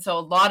 right? And so a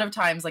lot of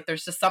times, like,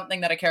 there's just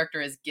something that a character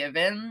is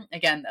given,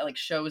 again, that like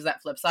shows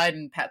that flip side,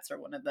 and pets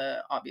are one of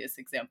the obvious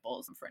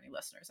examples for any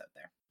listeners out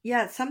there.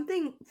 Yeah,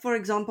 something, for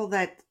example,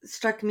 that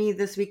struck me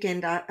this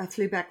weekend, I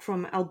flew back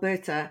from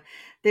Alberta.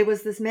 There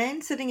was this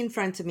man sitting in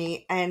front of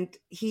me and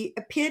he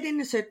appeared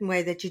in a certain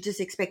way that you just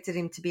expected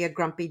him to be a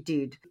grumpy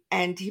dude.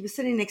 And he was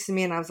sitting next to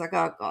me and I was like,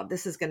 oh God,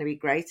 this is going to be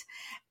great.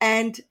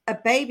 And a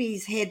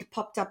baby's head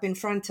popped up in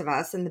front of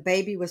us and the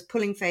baby was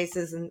pulling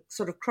faces and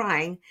sort of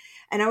crying.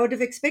 And I would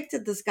have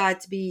expected this guy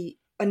to be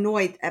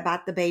annoyed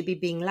about the baby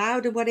being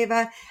loud or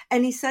whatever,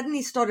 and he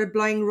suddenly started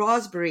blowing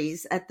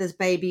raspberries at this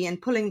baby and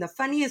pulling the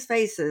funniest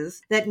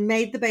faces that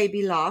made the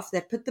baby laugh,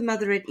 that put the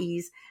mother at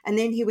ease, and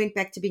then he went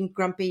back to being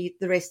grumpy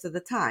the rest of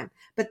the time.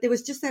 But there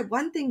was just that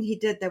one thing he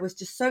did that was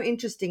just so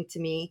interesting to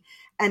me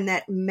and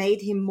that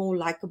made him more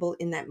likable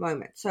in that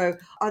moment. So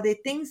are there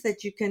things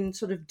that you can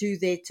sort of do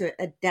there to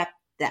adapt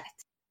that?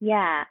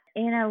 Yeah,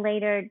 in a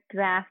later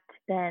draft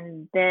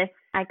than this,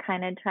 I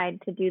kind of tried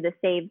to do the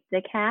Save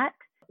the Cat,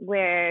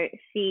 where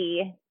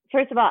she,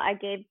 first of all, I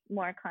gave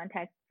more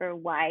context for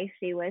why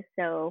she was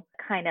so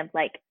kind of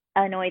like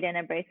annoyed and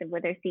abrasive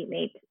with her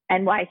seatmates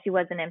and why she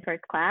wasn't in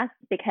first class,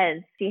 because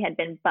she had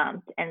been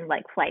bumped and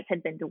like flights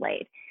had been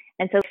delayed.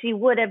 And so she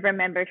would have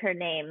remembered her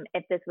name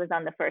if this was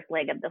on the first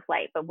leg of the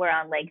flight, but we're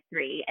on leg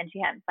 3 and she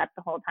hadn't slept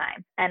the whole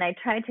time. And I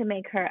tried to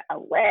make her a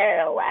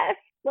little less,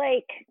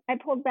 like, I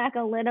pulled back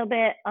a little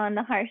bit on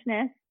the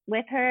harshness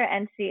with her.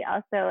 And she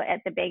also,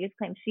 at the baggage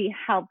claim, she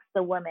helps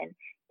the woman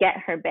get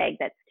her bag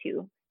that's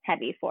too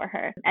heavy for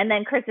her, and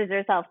then curses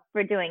herself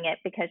for doing it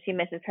because she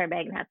misses her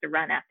bag and has to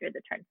run after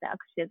the turnstile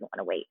because she doesn't want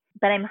to wait.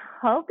 But I'm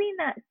hoping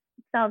that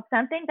solves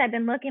some things. I've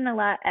been looking a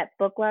lot at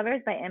Book Lovers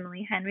by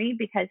Emily Henry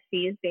because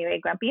she is very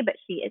grumpy, but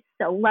she is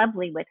so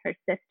lovely with her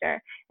sister,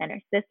 and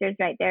her sister's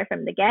right there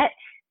from the get,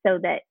 so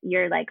that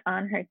you're like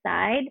on her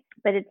side.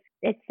 But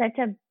it's such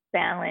a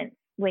balance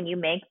when you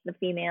make the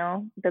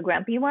female the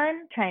grumpy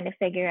one, trying to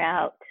figure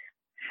out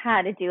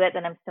how to do it,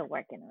 but I'm still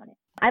working on it.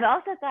 I've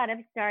also thought of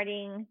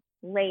starting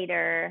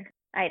later.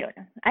 I don't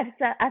know.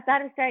 I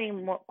thought of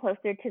starting more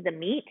closer to the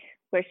meet,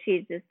 where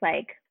she's just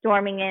like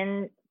storming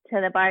in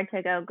to the bar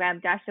to go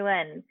grab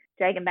Joshua and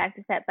drag him back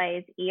to set by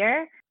his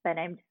ear, but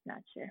I'm just not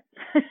sure.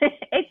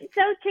 It's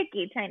so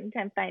tricky trying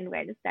to find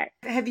where to start.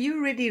 Have you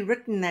already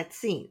written that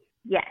scene?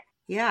 Yes.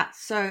 Yeah.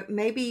 So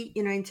maybe,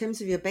 in terms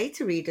of your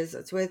beta readers,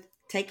 it's worth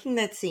taking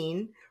that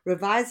scene,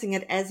 revising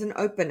it as an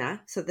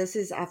opener. So this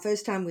is our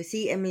first time we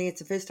see Emily. It's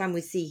the first time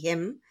we see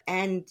him.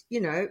 And,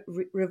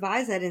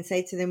 revise that and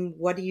say to them,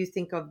 what do you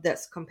think of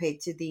this compared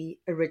to the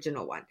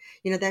original one?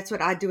 That's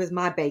what I do with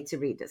my beta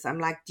readers. I'm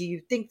like, do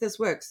you think this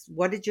works?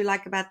 What did you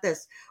like about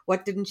this?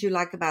 What didn't you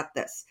like about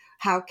this?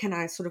 How can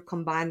I sort of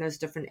combine those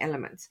different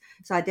elements?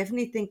 So I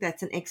definitely think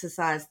that's an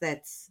exercise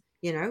that's,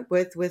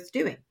 worth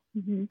doing.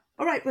 Mm-hmm.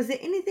 All right. Was there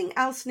anything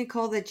else,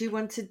 Nicole, that you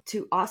wanted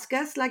to ask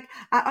us? Like,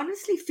 I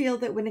honestly feel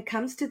that when it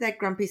comes to that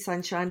grumpy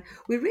sunshine,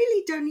 we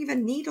really don't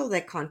even need all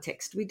that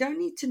context. We don't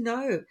need to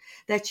know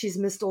that she's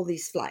missed all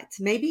these flights.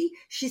 Maybe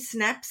she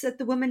snaps at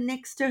the woman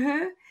next to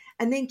her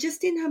and then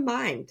just in her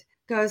mind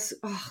goes,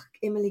 oh,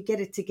 Emily, get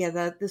it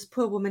together. This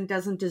poor woman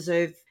doesn't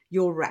deserve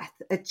your wrath.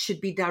 It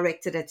should be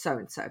directed at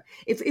so-and-so.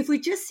 If we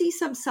just see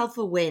some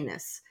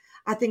self-awareness,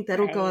 I think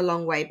that'll go a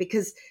long way,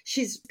 because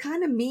she's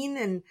kind of mean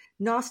and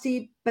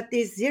nasty, but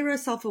there's zero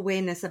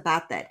self-awareness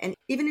about that. And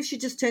even if she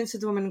just turns to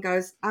the woman and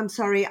goes, I'm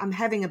sorry, I'm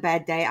having a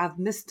bad day. I've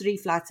missed 3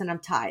 flights and I'm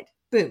tired.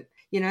 Boom.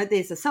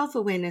 There's a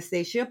self-awareness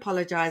there. She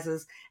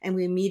apologizes and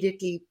we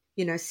immediately,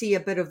 see a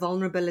bit of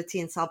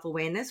vulnerability and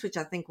self-awareness, which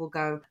I think will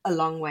go a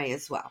long way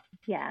as well.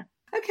 Yeah.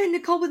 Okay,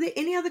 Nicole, were there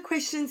any other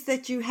questions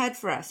that you had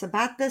for us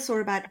about this or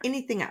about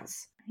anything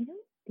else? I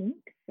don't think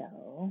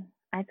so.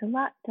 It's a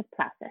lot to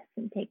process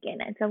and take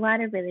in. It's a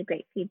lot of really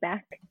great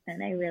feedback,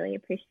 and I really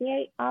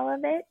appreciate all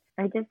of it.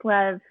 I just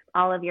love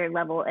all of your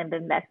level of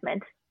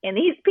investment in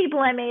these people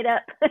I made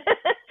up.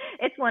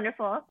 It's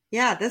wonderful.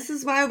 Yeah, this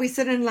is why we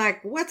sit and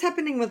like, what's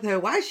happening with her?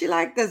 Why is she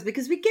like this?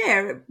 Because we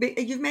care.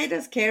 You've made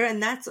us care,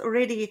 and that's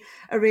already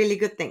a really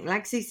good thing.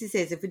 Like Cece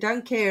says, if we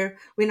don't care,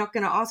 we're not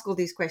going to ask all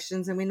these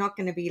questions, and we're not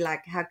going to be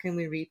like, how can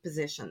we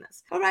reposition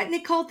this? All right,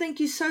 Nicole, thank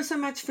you so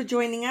much for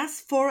joining us.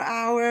 For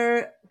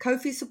our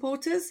Ko-fi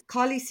supporters,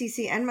 Carly,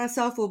 Cece, and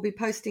myself will be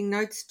posting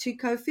notes to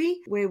Ko-fi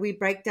where we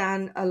break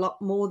down a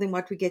lot more than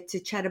what we get to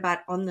chat about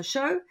on the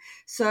show.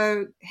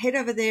 So head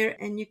over there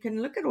and you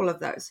can look at all of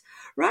those.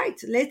 Right,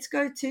 let's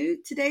go to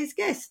today's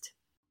guest.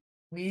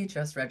 We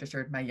just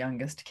registered my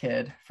youngest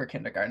kid for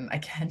kindergarten. I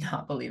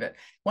cannot believe it.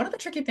 One of the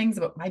tricky things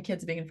about my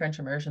kids being in French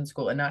immersion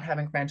school and not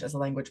having French as a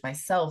language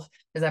myself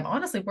is I'm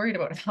honestly worried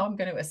about how I'm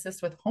going to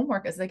assist with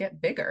homework as they get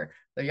bigger.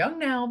 They're young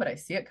now, but I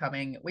see it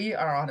coming. We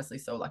are honestly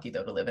so lucky,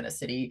 though, to live in a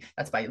city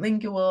that's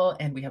bilingual,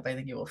 and we have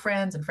bilingual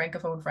friends and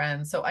Francophone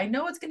friends. So I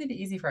know it's going to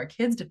be easy for our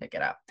kids to pick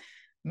it up.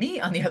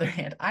 Me, on the other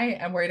hand, I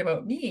am worried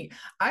about me.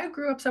 I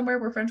grew up somewhere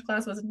where French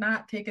class was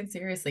not taken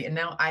seriously, and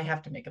now I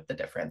have to make up the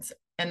difference.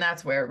 And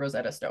that's where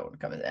Rosetta Stone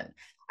comes in.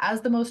 As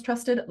the most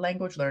trusted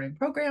language learning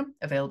program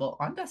available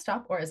on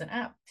desktop or as an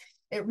app,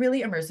 it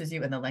really immerses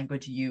you in the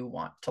language you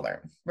want to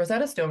learn.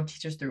 Rosetta Stone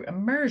teaches through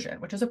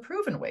immersion, which is a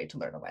proven way to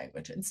learn a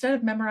language. Instead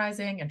of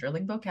memorizing and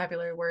drilling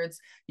vocabulary words,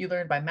 you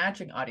learn by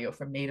matching audio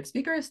from native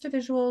speakers to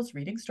visuals,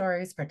 reading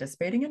stories,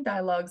 participating in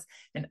dialogues,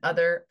 and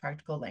other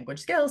practical language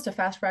skills to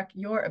fast-track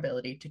your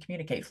ability to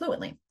communicate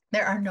fluently.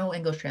 There are no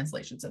English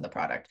translations in the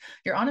product.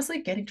 You're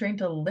honestly getting trained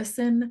to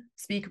listen,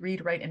 speak,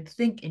 read, write, and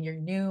think in your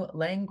new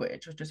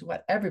language, which is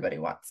what everybody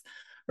wants.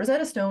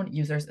 Rosetta Stone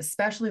users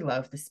especially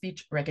love the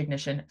speech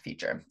recognition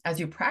feature. As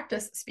you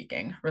practice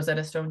speaking,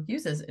 Rosetta Stone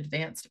uses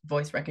advanced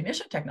voice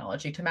recognition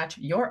technology to match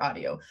your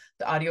audio,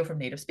 the audio from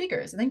native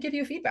speakers, and then give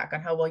you feedback on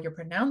how well you're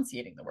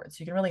pronunciating the words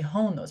so you can really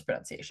hone those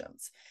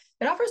pronunciations.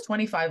 It offers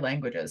 25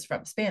 languages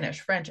from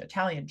Spanish, French,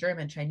 Italian,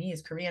 German,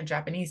 Chinese, Korean,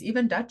 Japanese,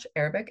 even Dutch,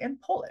 Arabic, and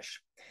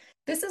Polish.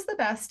 This is the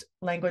best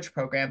language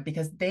program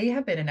because they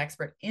have been an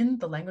expert in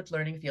the language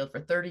learning field for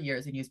 30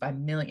 years and used by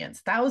millions.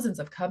 Thousands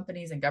of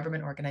companies and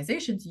government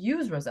organizations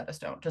use Rosetta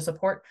Stone to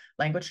support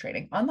language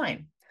training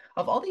online.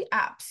 Of all the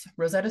apps,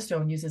 Rosetta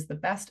Stone uses the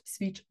best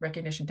speech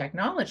recognition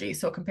technology,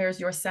 so it compares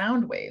your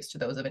sound waves to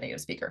those of a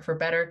native speaker for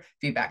better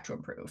feedback to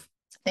improve.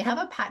 They have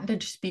a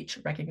patented speech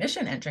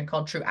recognition engine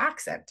called True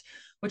Accent,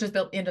 which is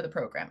built into the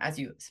program. As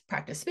you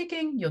practice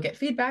speaking, you'll get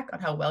feedback on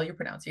how well you're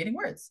pronouncing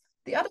words.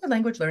 The other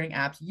language learning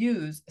apps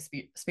use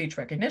speech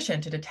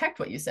recognition to detect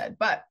what you said,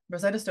 but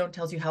Rosetta Stone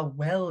tells you how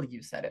well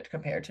you said it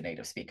compared to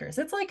native speakers.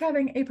 It's like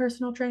having a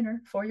personal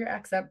trainer for your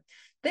accent.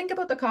 Think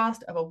about the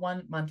cost of a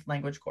 1-month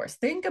language course.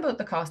 Think about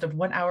the cost of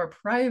 1-hour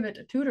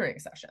private tutoring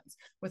sessions.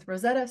 With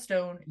Rosetta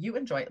Stone, you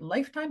enjoy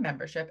lifetime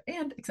membership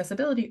and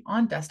accessibility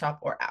on desktop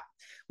or app.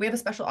 We have a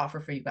special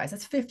offer for you guys.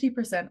 That's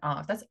 50%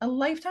 off. That's a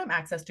lifetime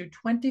access to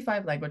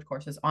 25 language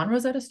courses on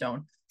Rosetta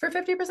Stone for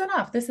 50%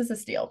 off. This is a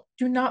steal.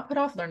 Do not put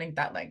off learning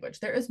that language.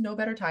 There is no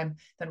better time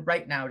than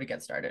right now to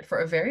get started. For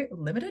a very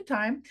limited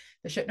time,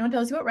 the Shit No One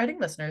Tells You About Writing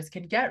listeners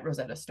can get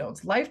Rosetta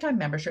Stone's lifetime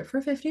membership for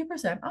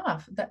 50%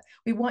 off.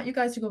 We want you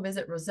guys to go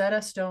visit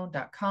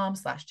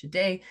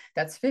rosettastone.com/today.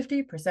 That's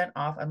 50%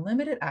 off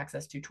unlimited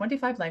access to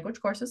 25 language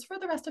courses for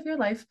the rest of your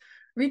life.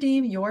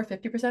 Redeem your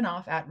 50%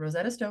 off at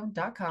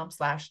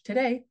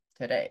rosettastone.com/today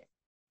today.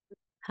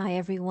 Hi,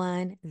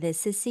 everyone.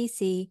 This is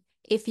Cece.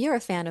 If you're a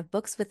fan of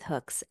books with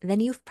hooks, then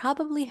you've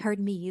probably heard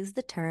me use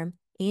the term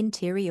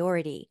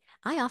interiority.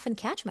 I often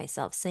catch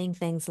myself saying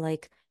things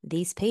like,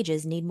 these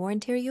pages need more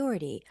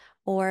interiority,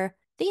 or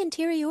the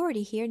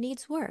interiority here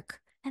needs work.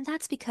 And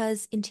that's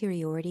because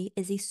interiority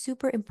is a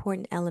super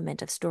important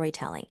element of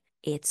storytelling.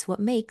 It's what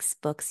makes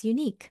books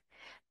unique.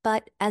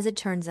 But as it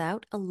turns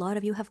out, a lot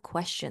of you have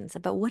questions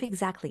about what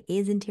exactly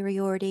is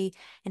interiority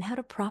and how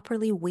to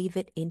properly weave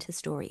it into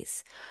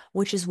stories,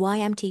 which is why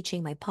I'm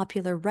teaching my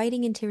popular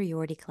writing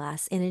interiority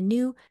class in a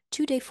new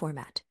 2-day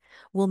format.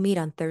 We'll meet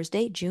on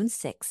Thursday, June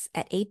 6th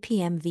at 8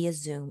 p.m. via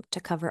Zoom to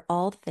cover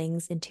all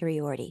things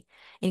interiority,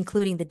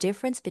 including the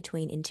difference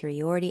between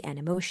interiority and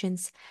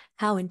emotions,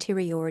 how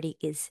interiority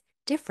is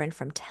different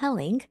from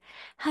telling,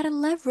 how to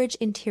leverage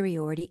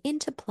interiority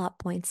into plot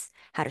points,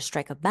 how to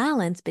strike a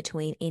balance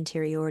between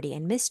interiority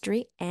and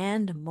mystery,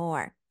 and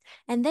more.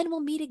 And then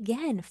we'll meet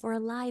again for a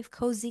live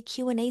cozy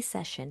Q&A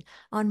session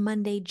on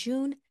Monday,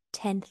 June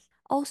 10th,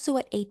 also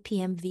at 8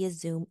 p.m. via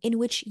Zoom, in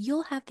which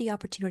you'll have the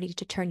opportunity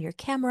to turn your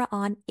camera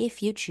on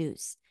if you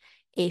choose.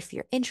 If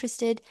you're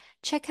interested,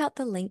 check out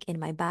the link in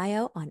my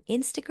bio on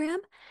Instagram,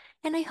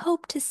 and I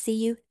hope to see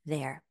you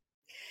there.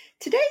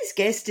 Today's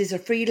guest is a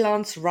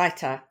freelance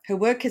writer. Her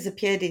work has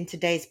appeared in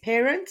Today's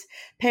Parent,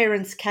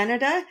 Parents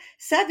Canada,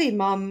 Savvy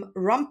Mom,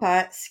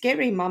 Romper,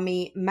 Scary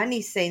Mommy,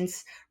 Money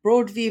Sense,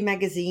 Broadview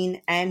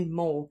Magazine, and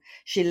more.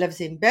 She lives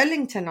in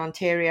Burlington,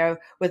 Ontario,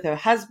 with her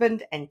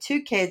husband and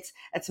 2 kids.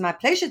 It's my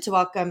pleasure to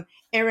welcome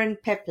Erin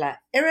Pepler.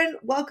 Erin,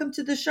 welcome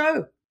to the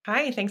show.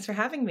 Hi, thanks for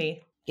having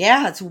me.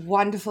 Yeah, it's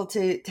wonderful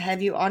to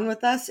have you on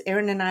with us.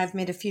 Erin and I have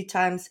met a few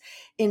times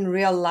in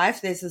real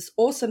life. There's this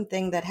awesome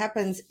thing that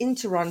happens in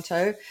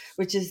Toronto,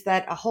 which is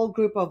that a whole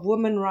group of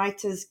women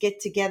writers get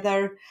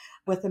together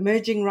with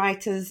emerging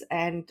writers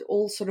and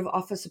all sort of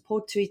offer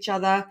support to each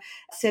other,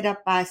 set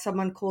up by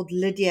someone called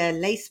Lydia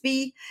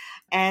Laceby.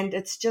 And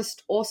it's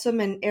just awesome.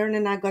 And Erin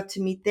and I got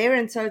to meet there.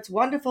 And so it's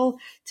wonderful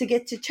to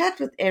get to chat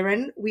with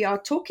Erin. We are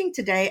talking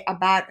today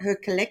about her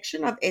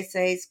collection of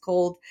essays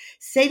called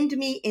Send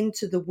Me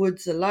Into the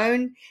Woods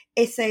Alone,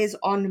 Essays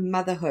on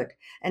Motherhood.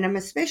 And I'm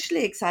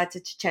especially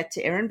excited to chat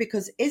to Erin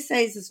because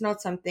essays is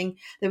not something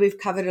that we've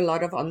covered a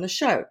lot of on the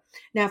show.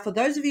 Now, for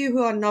those of you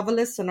who are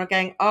novelists and are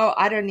going, oh,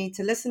 I don't need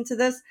to listen to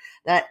this,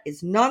 that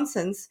is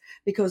nonsense,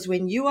 because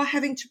when you are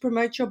having to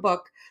promote your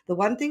book, the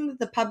one thing that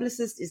the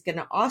publicist is going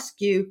to ask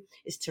you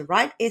is to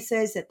write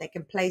essays that they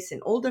can place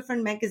in all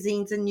different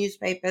magazines and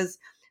newspapers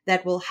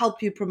that will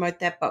help you promote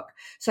that book.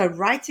 So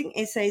writing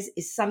essays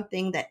is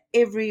something that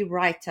every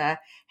writer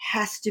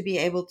has to be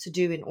able to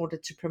do in order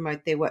to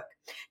promote their work.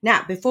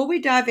 Now, before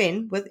we dive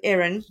in with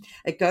Erin,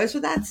 it goes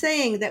without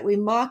saying that we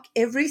mark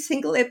every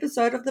single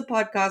episode of the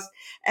podcast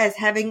as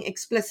having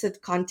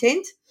explicit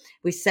content.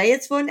 We say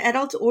it's for an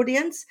adult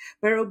audience,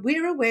 but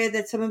we're aware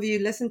that some of you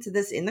listen to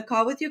this in the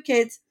car with your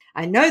kids.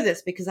 I know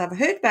this because I've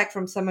heard back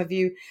from some of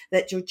you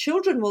that your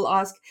children will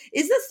ask,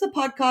 is this the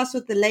podcast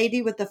with the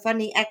lady with the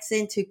funny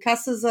accent who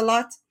cusses a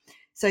lot?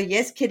 So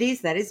yes,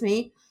 kiddies, that is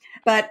me.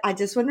 But I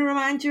just want to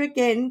remind you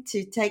again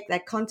to take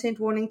that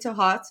content warning to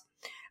heart.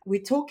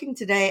 We're talking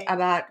today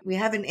about, we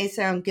have an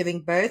essay on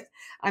giving birth.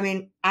 I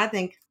mean, I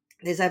think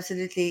there's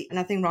absolutely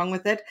nothing wrong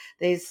with it.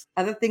 There's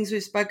other things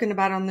we've spoken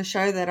about on the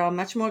show that are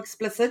much more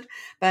explicit,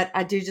 but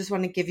I do just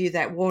want to give you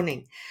that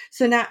warning.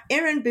 So now,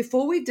 Erin,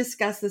 before we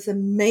discuss this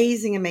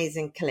amazing,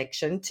 amazing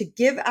collection, to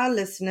give our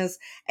listeners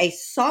a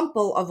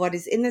sample of what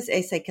is in this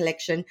essay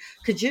collection,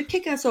 could you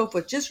kick us off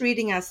with just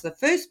reading us the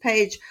first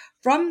page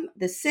from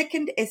the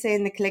second essay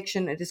in the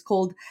collection? It is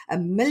called A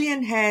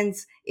Million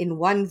Hands in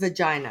One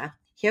Vagina.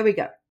 Here we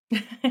go.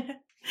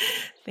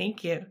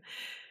 Thank you.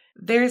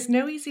 There's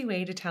no easy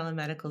way to tell a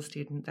medical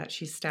student that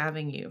she's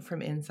stabbing you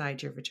from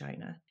inside your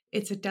vagina.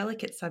 It's a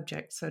delicate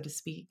subject, so to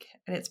speak,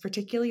 and it's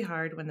particularly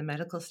hard when the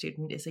medical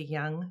student is a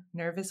young,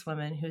 nervous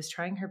woman who is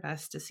trying her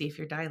best to see if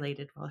you're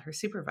dilated while her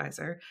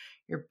supervisor,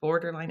 your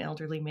borderline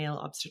elderly male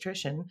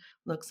obstetrician,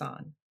 looks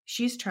on.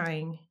 She's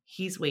trying,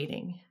 he's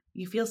waiting.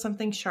 You feel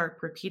something sharp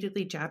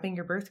repeatedly jabbing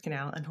your birth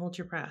canal and hold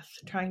your breath,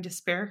 trying to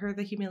spare her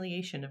the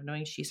humiliation of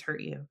knowing she's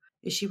hurt you.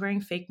 Is she wearing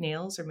fake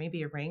nails or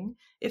maybe a ring?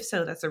 If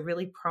so, that's a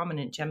really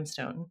prominent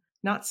gemstone.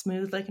 Not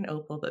smooth like an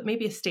opal, but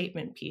maybe a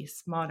statement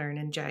piece, modern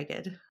and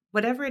jagged.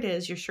 Whatever it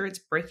is, you're sure it's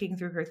breaking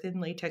through her thin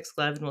latex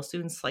glove and will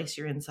soon slice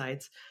your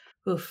insides.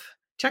 Oof.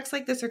 Checks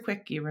like this are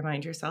quick, you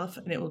remind yourself,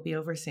 and it will be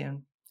over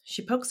soon.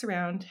 She pokes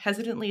around,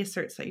 hesitantly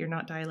asserts that you're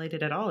not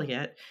dilated at all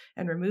yet,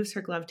 and removes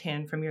her gloved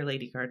hand from your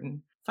lady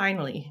garden.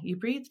 Finally, you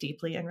breathe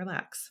deeply and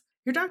relax.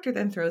 Your doctor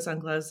then throws on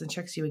gloves and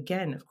checks you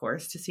again, of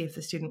course, to see if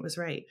the student was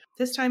right.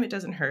 This time it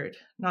doesn't hurt.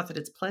 Not that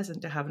it's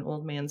pleasant to have an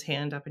old man's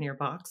hand up in your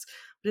box,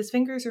 but his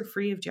fingers are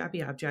free of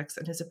jabby objects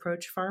and his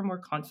approach far more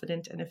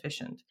confident and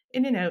efficient.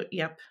 In and out,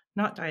 yep,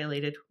 not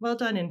dilated. Well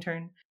done,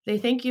 intern. They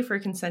thank you for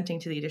consenting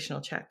to the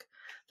additional check.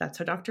 That's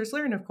how doctors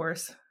learn, of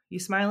course. You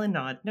smile and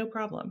nod, no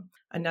problem.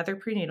 Another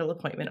prenatal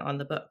appointment on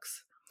the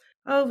books.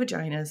 Oh,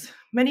 vaginas.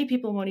 Many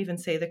people won't even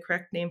say the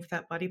correct name for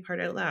that body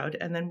part out loud,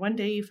 and then one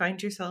day you find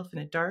yourself in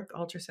a dark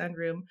ultrasound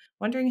room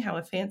wondering how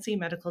a fancy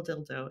medical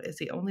dildo is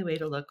the only way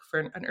to look for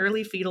an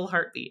early fetal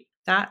heartbeat.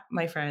 That,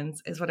 my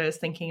friends, is what I was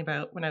thinking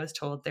about when I was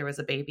told there was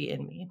a baby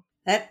in me.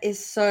 That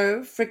is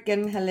so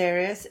freaking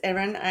hilarious,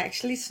 Erin. I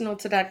actually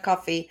snorted out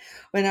coffee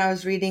when I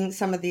was reading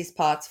some of these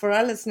parts. For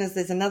our listeners,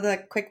 there's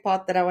another quick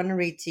part that I want to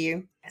read to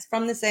you. It's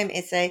from the same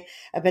essay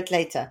a bit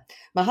later.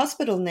 My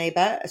hospital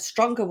neighbor, a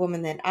stronger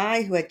woman than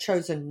I, who had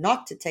chosen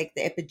not to take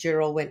the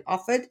epidural when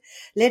offered,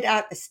 let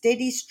out a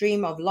steady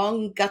stream of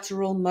long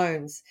guttural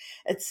moans.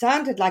 It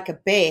sounded like a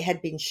bear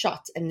had been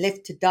shot and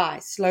left to die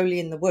slowly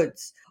in the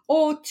woods,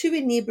 or two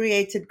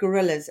inebriated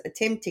gorillas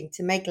attempting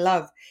to make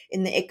love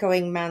in the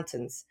echoing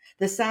mountains.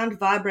 The sound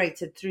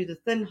vibrated through the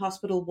thin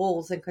hospital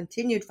walls and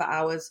continued for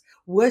hours,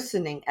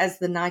 worsening as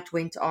the night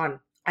went on.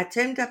 I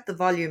turned up the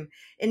volume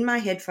in my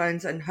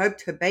headphones and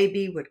hoped her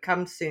baby would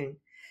come soon.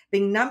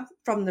 Being numb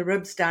from the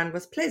ribs down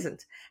was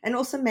pleasant and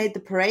also made the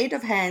parade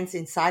of hands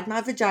inside my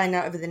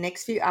vagina over the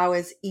next few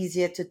hours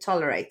easier to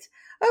tolerate.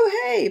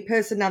 Oh, hey,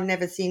 person I've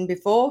never seen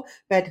before,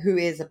 but who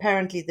is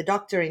apparently the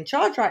doctor in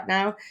charge right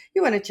now.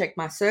 You want to check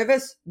my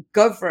service?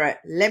 Go for it.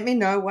 Let me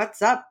know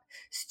what's up.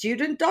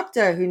 Student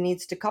doctor who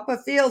needs to cop a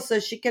feel so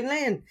she can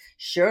learn.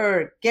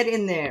 Sure, get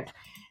in there.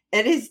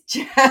 It is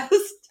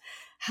just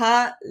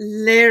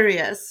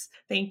hilarious.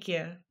 Thank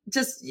you.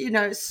 Just,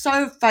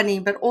 so funny,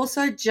 but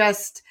also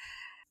just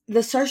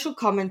the social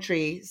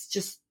commentary is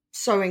just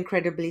so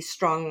incredibly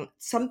strong.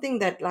 Something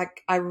that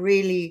I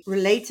really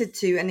related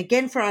to. And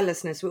again, for our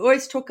listeners, we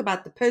always talk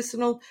about the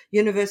personal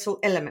universal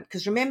element,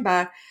 because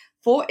remember,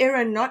 for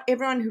Erin, not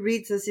everyone who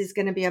reads this is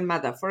going to be a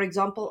mother. For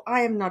example,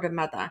 I am not a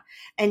mother.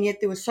 And yet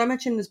there was so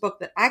much in this book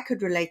that I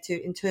could relate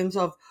to in terms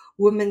of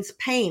women's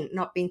pain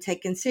not being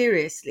taken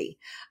seriously,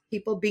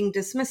 people being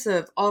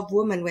dismissive of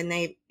women when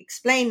they're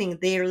explaining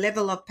their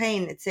level of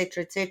pain,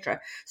 etc.,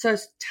 etc. So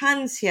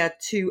tons here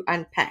to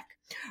unpack.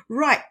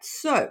 Right.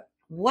 So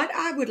what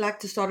I would like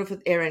to start off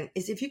with, Erin,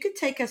 is if you could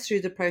take us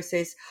through the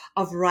process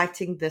of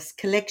writing this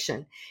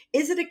collection.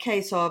 Is it a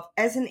case of,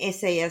 as an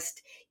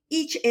essayist,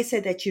 each essay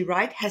that you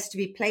write has to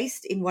be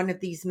placed in one of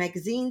these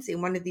magazines,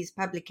 in one of these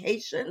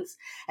publications?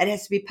 It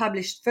has to be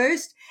published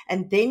first,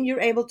 and then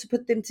you're able to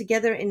put them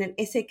together in an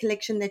essay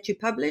collection that you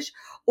publish?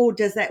 Or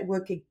does that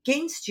work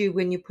against you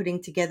when you're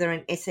putting together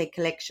an essay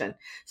collection?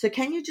 So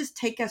can you just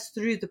take us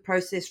through the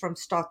process from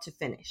start to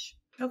finish?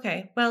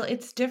 Okay. Well,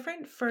 it's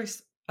different for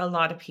a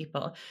lot of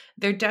people.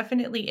 There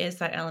definitely is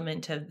that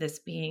element of this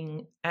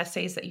being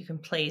essays that you can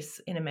place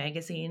in a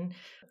magazine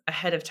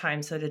ahead of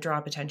time, so to draw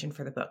up attention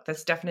for the book.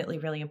 That's definitely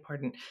really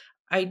important.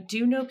 I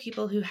do know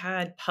people who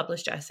had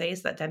published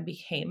essays that then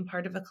became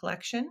part of a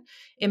collection.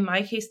 In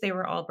my case, they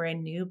were all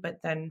brand new, but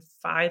then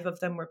 5 of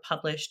them were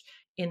published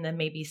in the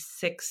maybe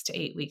 6 to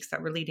 8 weeks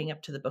that were leading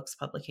up to the book's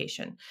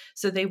publication.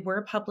 So they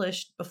were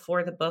published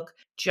before the book,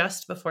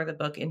 just before the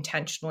book,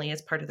 intentionally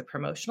as part of the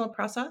promotional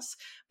process,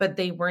 but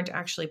they weren't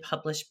actually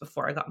published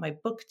before I got my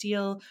book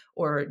deal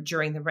or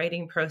during the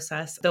writing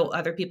process, though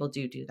other people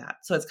do that.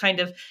 So it's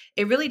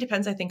it really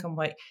depends, I think, on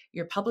what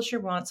your publisher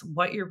wants,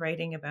 what you're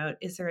writing about.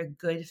 Is there a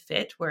good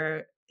fit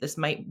where this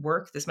might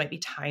work, this might be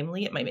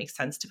timely, it might make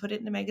sense to put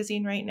it in a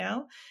magazine right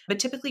now? But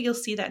typically you'll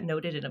see that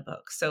noted in a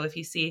book. So if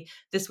you see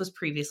this was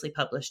previously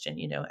published in,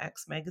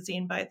 X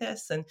magazine by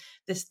this and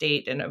this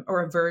date,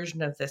 or a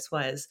version of this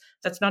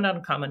that's not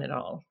uncommon at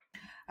all.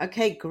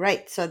 Okay,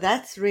 great. So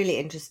that's really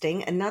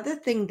interesting. Another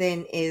thing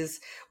then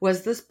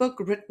was this book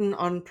written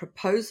on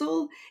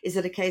proposal? Is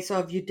it a case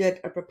of you did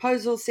a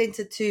proposal, sent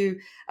it to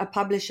a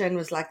publisher and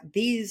was like,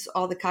 these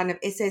are the kind of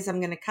essays I'm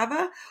going to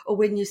cover? Or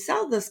when you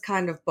sell this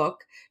kind of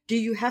book, do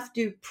you have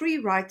to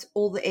pre-write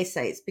all the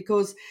essays?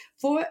 Because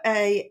for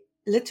a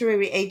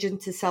literary agent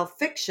to sell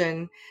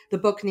fiction, the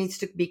book needs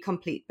to be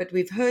complete. But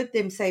we've heard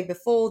them say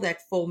before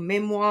that for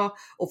memoir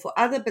or for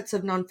other bits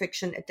of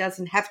nonfiction, it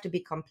doesn't have to be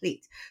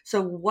complete.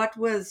 So what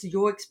was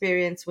your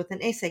experience with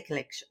an essay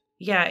collection?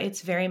 Yeah,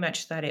 it's very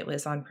much that it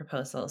was on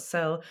proposal.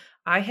 So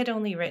I had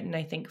only written,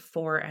 I think,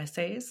 4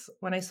 essays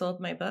when I sold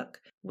my book,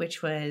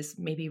 which was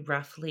maybe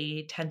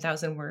roughly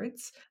 10,000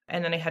 words.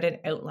 And then I had an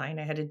outline,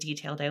 I had a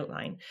detailed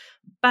outline.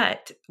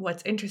 But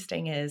what's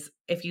interesting is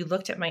if you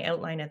looked at my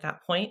outline at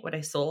that point, what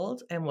I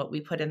sold and what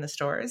we put in the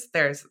stores,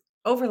 there's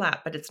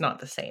overlap, but it's not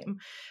the same.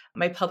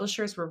 My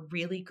publishers were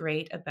really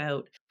great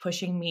about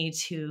pushing me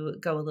to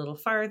go a little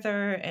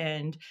farther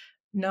and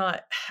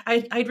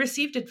I'd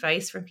received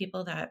advice from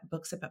people that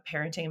books about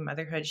parenting and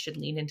motherhood should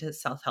lean into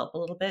self-help a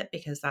little bit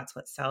because that's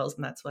what sells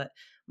and that's what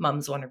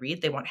moms want to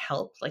read. They want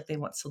help, they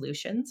want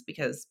solutions,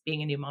 because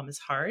being a new mom is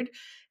hard.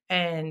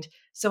 And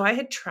so I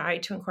had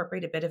tried to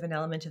incorporate a bit of an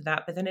element of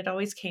that, but then it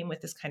always came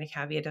with this kind of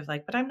caveat of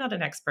but I'm not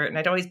an expert. And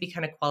I'd always be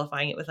kind of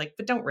qualifying it with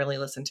but don't really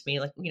listen to me.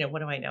 What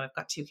do I know? I've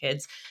got 2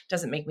 kids.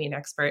 Doesn't make me an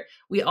expert.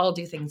 We all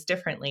do things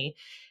differently.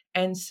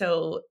 And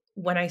so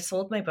when I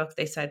sold my book,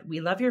 they said, we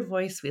love your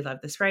voice. We love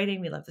this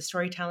writing. We love the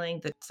storytelling,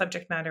 the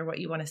subject matter, what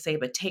you want to say,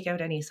 but take out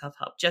any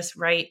self-help. Just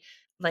write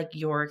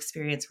your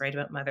experience, write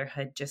about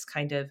motherhood. Just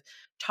kind of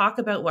talk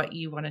about what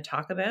you want to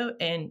talk about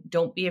and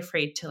don't be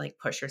afraid to like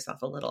push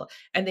yourself a little.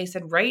 And they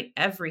said, write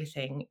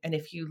everything. And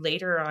if you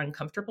later are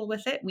uncomfortable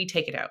with it, we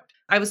take it out.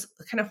 I was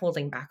kind of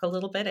holding back a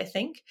little bit, I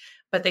think,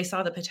 but they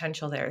saw the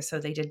potential there. So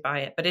they did buy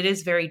it. But it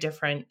is very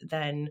different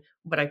than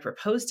what I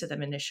proposed to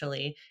them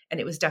initially. And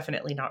it was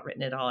definitely not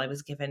written at all. I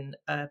was given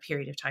a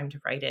period of time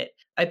to write it.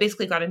 I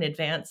basically got an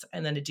advance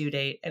and then a due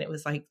date. And it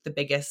was like the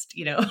biggest,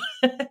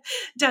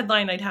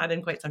 deadline I'd had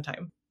in quite some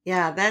time.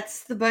 Yeah,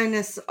 that's the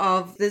bonus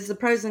of there's the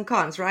pros and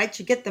cons, right?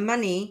 You get the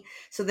money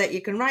so that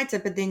you can write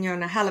it, but then you're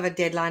on a hell of a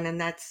deadline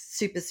and that's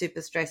super, super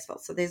stressful.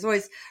 So there's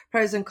always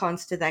pros and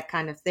cons to that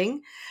kind of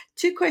thing.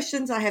 2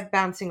 questions I have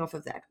bouncing off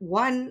of that.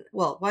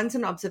 One's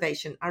an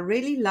observation. I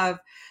really love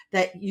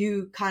that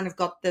you kind of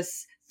got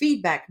this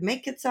feedback,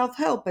 make it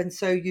self-help. And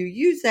so you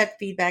use that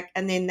feedback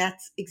and then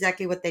that's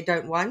exactly what they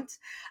don't want.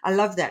 I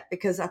love that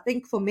because I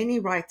think for many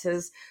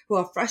writers who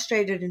are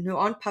frustrated and who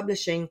aren't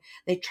publishing,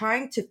 they're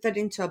trying to fit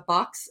into a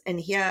box and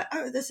hear,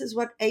 oh, this is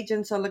what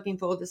agents are looking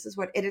for. This is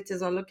what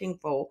editors are looking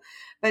for.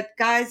 But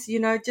guys,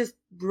 just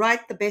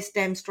write the best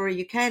damn story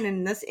you can. And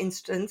in this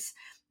instance,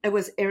 it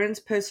was Erin's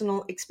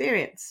personal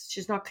experience.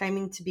 She's not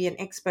claiming to be an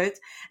expert.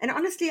 And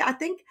honestly, I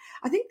think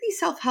these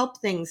self-help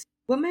things,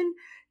 women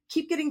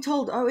keep getting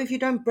told, oh, if you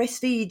don't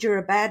breastfeed, you're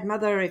a bad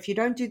mother. If you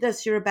don't do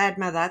this, you're a bad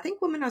mother. I think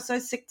women are so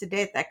sick to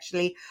death,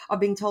 actually, of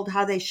being told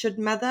how they should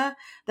mother,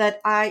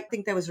 that I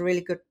think that was a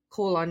really good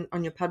call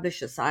on your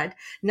publisher side.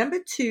 Number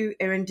 2,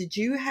 Erin, did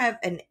you have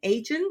an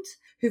agent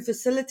who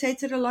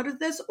facilitated a lot of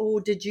this,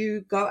 or did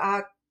you go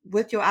out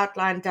with your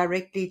outline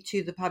directly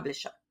to the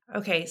publisher?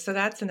 Okay, so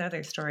that's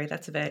another story.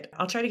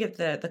 I'll try to get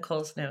the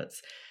Coles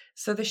notes.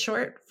 So the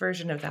short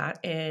version of that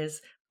is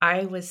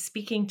I was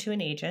speaking to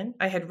an agent.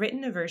 I had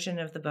written a version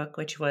of the book,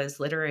 which was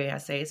literary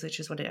essays, which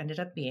is what it ended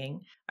up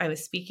being. I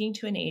was speaking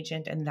to an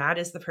agent, and that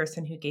is the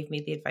person who gave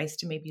me the advice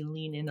to maybe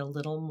lean in a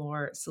little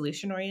more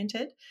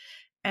solution-oriented.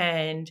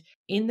 And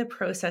in the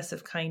process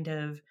of kind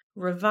of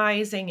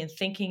revising and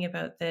thinking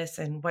about this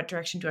and what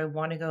direction do I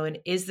want to go, and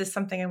is this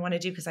something I want to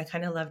do? Because I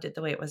kind of loved it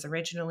the way it was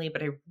originally,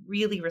 but I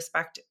really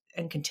respect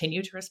and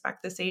continue to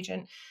respect this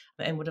agent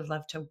and would have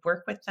loved to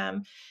work with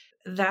them.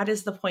 That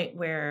is the point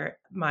where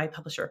my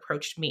publisher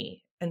approached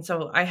me. And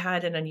so I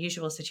had an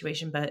unusual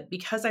situation, but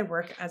because I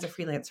work as a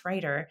freelance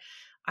writer,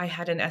 I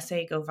had an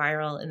essay go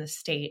viral in the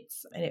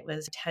States and it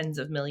was tens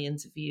of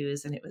millions of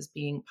views and it was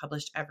being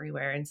published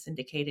everywhere and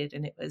syndicated.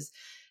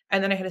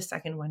 And then I had a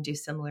second one do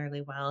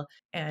similarly well.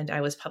 And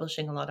I was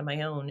publishing a lot of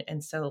my own.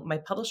 And so my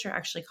publisher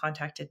actually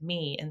contacted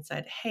me and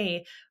said,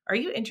 hey, are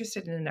you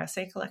interested in an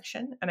essay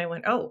collection? And I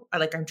went, oh,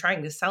 I'm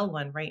trying to sell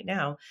one right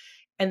now.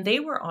 And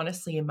they were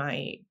honestly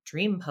my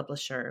dream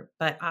publisher,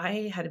 but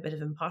I had a bit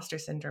of imposter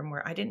syndrome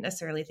where I didn't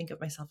necessarily think of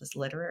myself as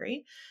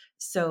literary.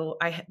 So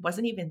I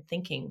wasn't even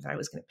thinking that I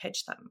was going to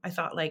pitch them. I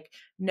thought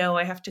no,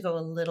 I have to go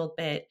a little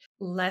bit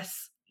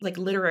less like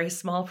literary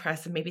small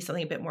press and maybe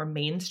something a bit more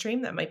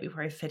mainstream. That might be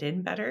where I fit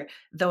in better,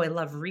 though I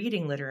love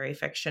reading literary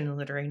fiction and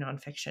literary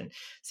nonfiction.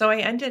 So I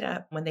ended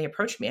up, when they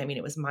approached me,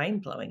 it was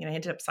mind blowing and I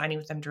ended up signing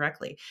with them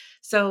directly.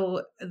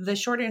 So the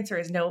short answer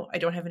is no, I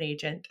don't have an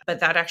agent,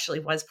 but that actually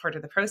was part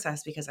of the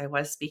process because I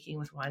was speaking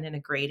with one and a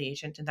great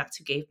agent. And that's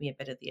who gave me a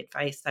bit of the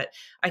advice that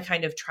I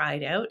kind of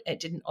tried out. It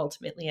didn't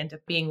ultimately end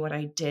up being what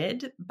I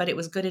did, but it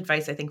was good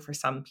advice, I think, for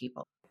some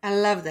people. I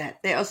love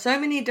that. There are so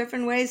many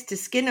different ways to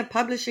skin a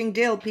publishing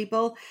deal,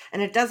 people, and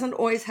it doesn't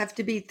always have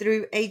to be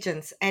through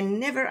agents.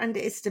 And never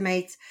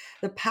underestimate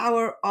the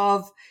power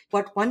of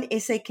what one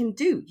essay can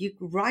do. You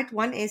write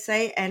one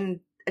essay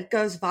and it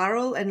goes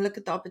viral, and look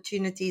at the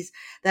opportunities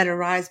that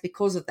arise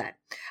because of that.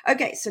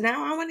 Okay, so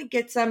now I want to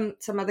get some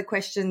other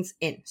questions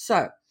in.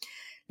 So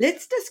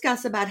let's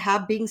discuss about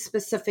how being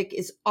specific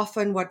is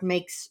often what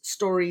makes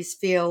stories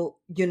feel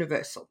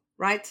universal.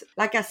 Right?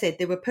 Like I said,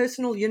 there were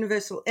personal,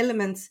 universal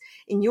elements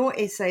in your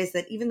essays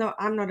that even though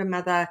I'm not a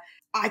mother,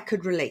 I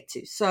could relate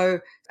to.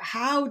 So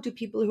how do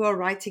people who are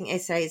writing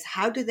essays,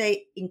 how do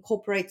they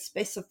incorporate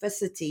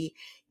specificity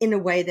in a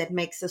way that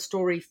makes a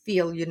story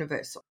feel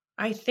universal?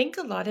 I think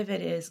a lot of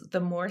it is the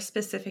more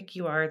specific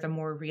you are, the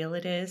more real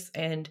it is.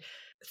 And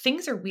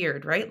things are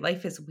weird, right?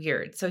 Life is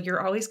weird. So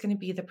you're always going to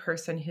be the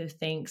person who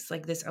thinks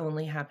this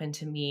only happened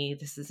to me.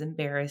 This is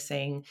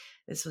embarrassing.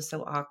 This was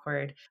so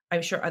awkward.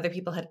 I'm sure other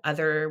people had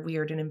other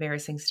weird and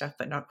embarrassing stuff,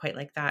 but not quite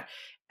like that.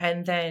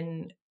 And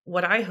then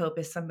what I hope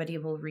is somebody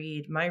will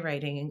read my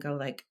writing and go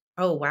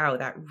oh, wow,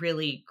 that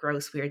really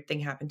gross, weird thing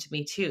happened to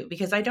me too.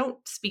 Because I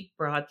don't speak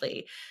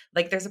broadly.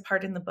 There's a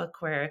part in the book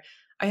where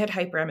I had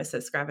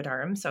hyperemesis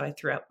gravidarum. So I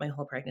threw up my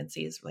whole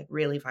pregnancies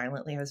really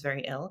violently. I was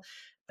very ill.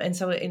 And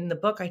so in the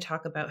book, I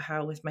talk about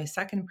how with my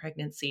second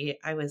pregnancy,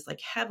 I was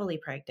heavily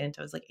pregnant.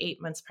 I was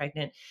 8 months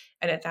pregnant.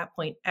 And at that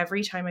point,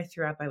 every time I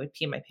threw up, I would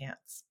pee my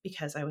pants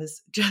because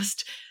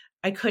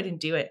I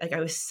couldn't do it. I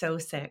was so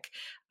sick.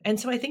 And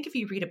so I think if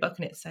you read a book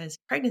and it says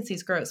pregnancy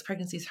is gross,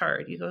 pregnancy is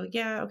hard, you go,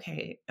 yeah,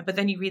 okay. But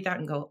then you read that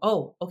and go,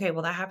 oh, okay,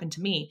 well, that happened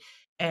to me.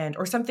 And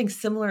or something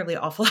similarly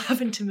awful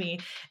happened to me.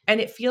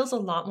 And it feels a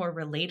lot more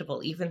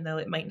relatable, even though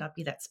it might not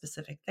be that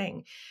specific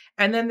thing.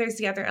 And then there's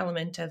the other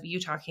element of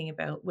you talking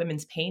about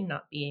women's pain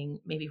not being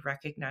maybe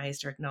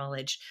recognized or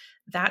acknowledged.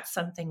 That's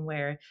something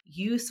where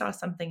you saw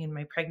something in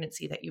my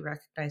pregnancy that you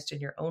recognized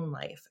in your own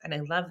life. And I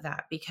love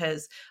that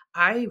because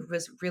I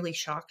was really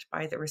shocked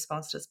by the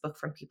response to this book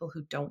from people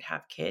who don't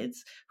have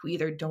kids, who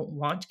either don't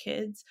want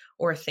kids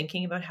or are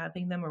thinking about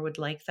having them or would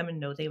like them and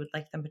know they would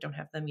like them but don't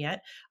have them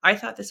yet. I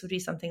thought this would be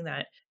something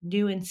that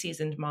new and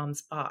seasoned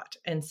moms bought.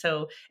 And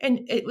so,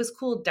 and it was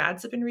cool.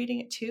 Dads have been reading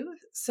it too.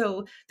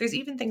 So there's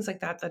even things like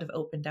that that have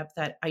opened up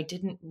that I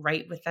didn't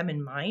write with them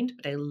in mind,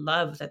 but I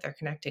love that they're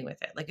connecting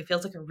with it. Like it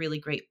feels like a really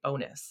great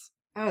bonus.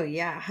 Oh,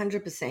 yeah,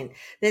 100%.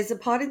 There's a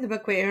part in the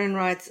book where Erin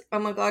writes, oh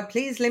my God,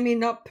 please let me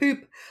not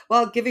poop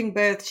while giving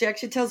birth. She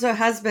actually tells her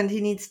husband he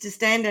needs to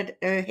stand at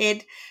her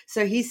head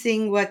so he's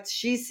seeing what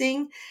she's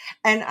seeing.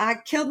 And I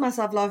killed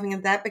myself laughing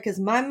at that because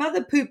my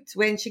mother pooped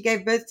when she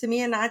gave birth to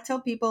me. And I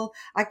tell people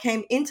I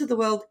came into the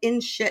world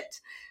in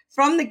shit.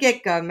 From the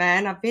get-go,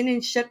 man. I've been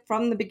in shit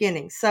from the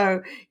beginning.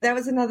 So that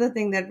was another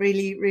thing that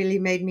really, really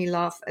made me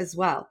laugh as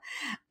well.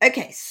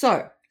 Okay,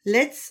 so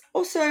let's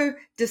also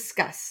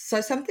discuss. So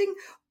something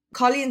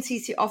Carly and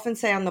Cece often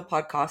say on the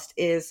podcast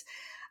is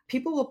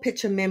people will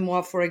pitch a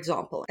memoir, for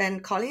example,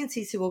 and Carly and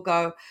Cece will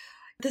go,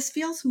 this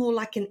feels more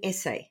like an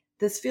essay.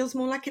 This feels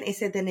more like an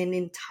essay than an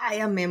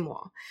entire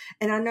memoir.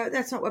 And I know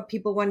that's not what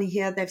people want to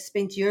hear. They've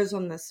spent years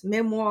on this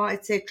memoir,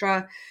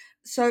 etc.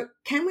 So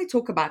can we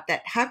talk about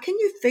that? How can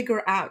you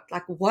figure out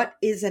like what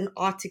is an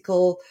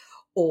article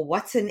or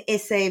what's an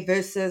essay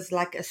versus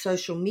like a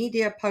social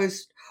media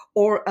post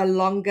or a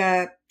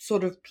longer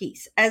sort of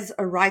piece as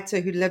a writer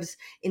who lives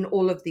in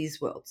all of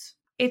these worlds?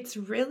 It's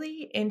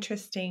really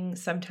interesting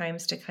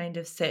sometimes to kind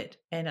of sit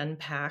and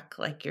unpack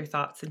like your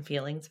thoughts and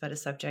feelings about a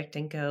subject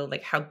and go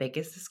like, how big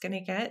is this going to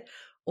get?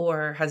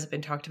 Or has it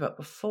been talked about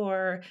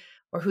before?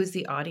 Or who's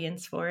the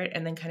audience for it?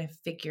 And then kind of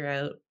figure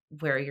out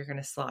where you're going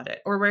to slot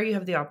it or where you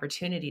have the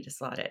opportunity to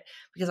slot it.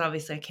 Because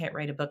obviously I can't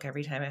write a book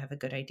every time I have a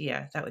good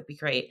idea. That would be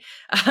great.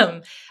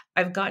 Um,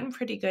 I've gotten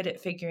pretty good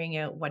at figuring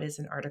out what is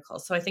an article.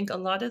 So I think a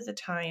lot of the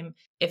time,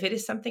 if it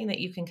is something that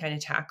you can kind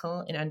of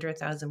tackle in under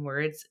 1,000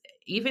 words,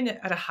 even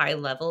at a high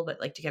level, but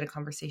like to get a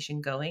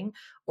conversation going,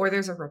 or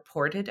there's a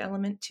reported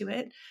element to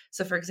it.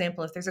 So for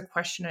example, if there's a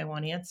question I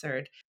want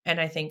answered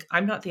and I think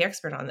I'm not the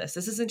expert on this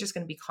isn't just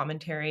going to be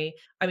commentary.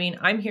 I mean,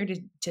 I'm here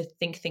to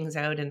think things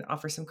out and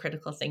offer some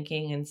critical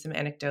thinking and some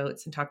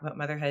anecdotes and talk about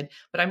motherhood,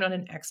 but I'm not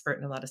an expert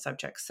in a lot of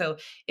subjects. So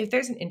if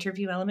there's an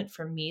interview element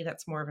for me,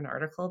 that's more of an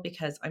article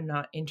because I'm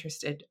not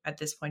interested at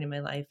this point in my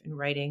life in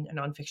writing a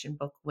nonfiction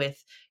book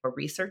with a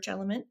research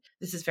element.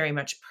 This is very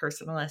much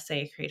personal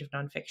essay, creative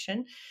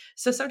nonfiction.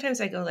 So sometimes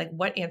I go like,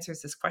 what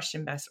answers this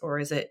question best? Or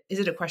is it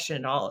a question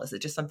at all? Is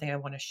it just something I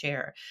want to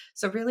share?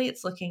 So really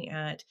it's looking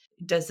at,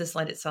 does this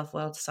lend itself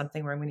well to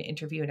something where I'm going to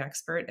interview an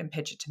expert and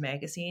pitch it to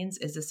magazines?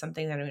 Is this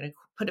something that I'm going to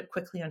put up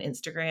quickly on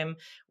Instagram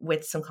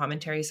with some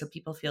commentary so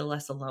people feel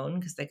less alone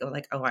because they go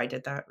like, oh, I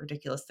did that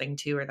ridiculous thing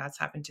too, or that's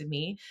happened to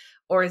me?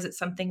 Or is it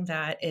something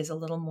that is a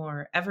little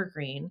more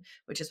evergreen,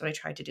 which is what I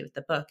tried to do with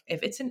the book?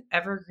 If it's an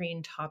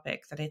evergreen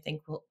topic that I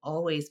think will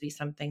always be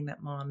something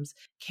that moms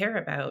care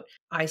about,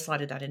 I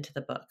slotted that into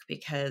the book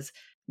because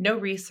no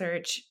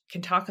research,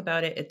 can talk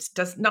about it.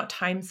 It's not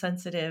time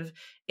sensitive.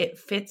 It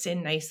fits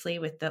in nicely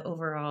with the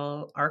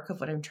overall arc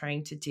of what I'm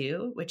trying to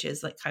do, which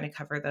is like kind of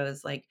cover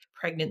those like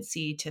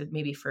pregnancy to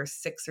maybe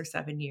first 6 or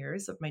 7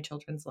 years of my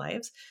children's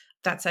lives.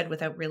 That said,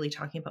 without really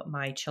talking about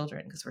my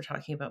children, because we're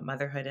talking about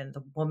motherhood and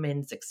the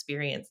woman's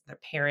experience, their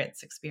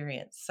parents'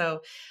 experience.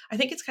 So I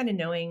think it's kind of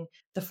knowing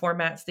the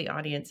formats, the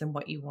audience, and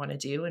what you want to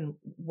do and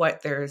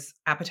what there's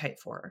appetite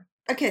for.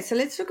 Okay, so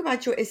let's talk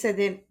about your essay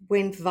that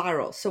went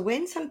viral. So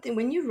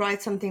when you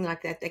write something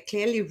like that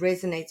clearly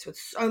resonates with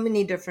so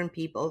many different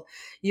people,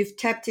 you've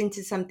tapped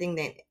into something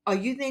then. Are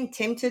you then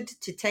tempted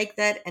to take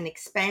that and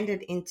expand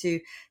it into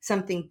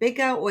something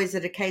bigger? Or is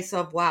it a case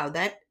of, wow,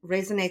 that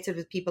resonated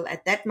with people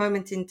at that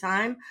moment in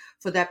time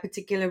for that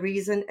particular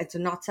reason? It's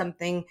not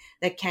something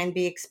that can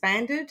be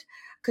expanded?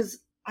 Because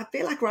I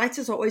feel like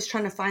writers are always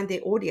trying to find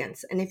their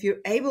audience. And if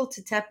you're able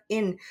to tap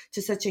in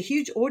to such a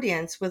huge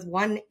audience with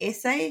one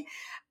essay,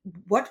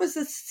 what was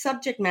the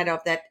subject matter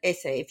of that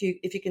essay? If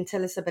you can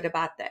tell us a bit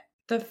about that.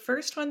 The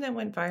first one that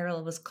went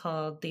viral was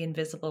called The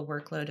Invisible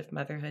Workload of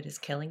Motherhood is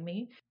Killing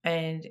Me.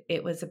 And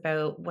it was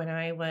about when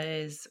I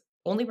was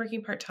only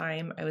working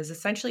part-time. I was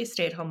essentially a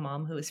stay-at-home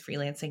mom who was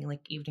freelancing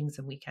like evenings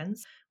and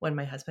weekends when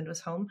my husband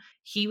was home.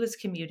 He was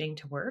commuting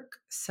to work.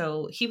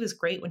 So he was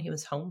great when he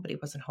was home, but he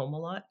wasn't home a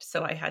lot.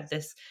 So I had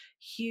this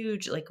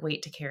huge like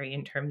weight to carry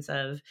in terms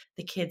of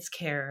the kids'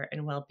 care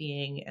and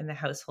well-being and the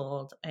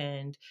household.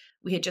 And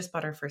we had just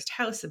bought our first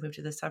house and moved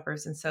to the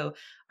suburbs. And so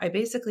I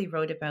basically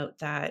wrote about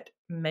that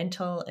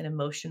mental and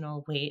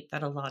emotional weight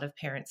that a lot of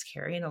parents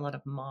carry and a lot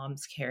of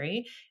moms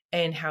carry.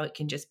 and how it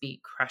can just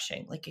be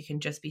crushing. Like it can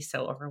just be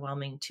so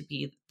overwhelming to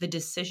be the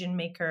decision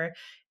maker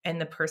and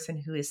the person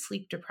who is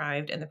sleep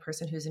deprived and the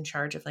person who's in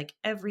charge of like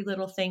every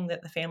little thing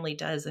that the family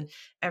does and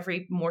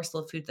every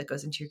morsel of food that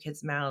goes into your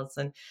kids' mouths.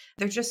 And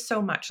there's just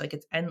so much, like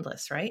it's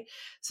endless, right?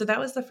 So that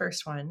was the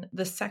first one.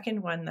 The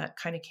second one that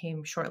kind of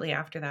came shortly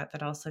after that,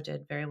 that also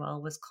did very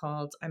well, was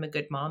called I'm a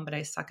Good Mom, but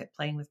I Suck at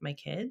Playing with My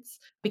Kids,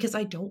 because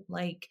I don't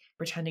like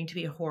pretending to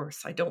be a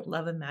horse. I don't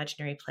love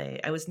imaginary play.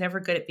 I was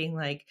never good at being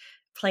like,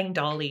 playing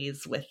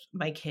dollies with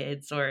my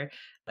kids or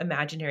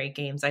imaginary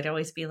games. I'd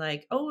always be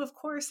like, oh, of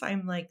course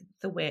I'm like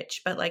the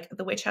witch, but like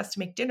the witch has to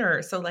make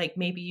dinner. So like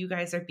maybe you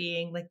guys are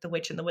being like the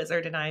witch and the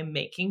wizard and I'm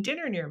making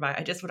dinner nearby.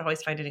 I just would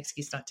always find an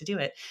excuse not to do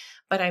it.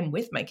 But I'm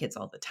with my kids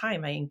all the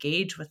time. I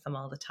engage with them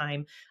all the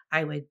time.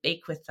 I would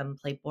bake with them,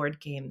 play board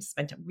games,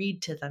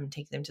 read to them,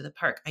 take them to the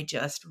park. I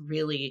just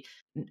really,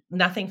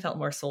 nothing felt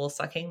more soul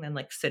sucking than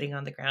like sitting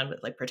on the ground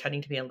with like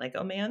pretending to be a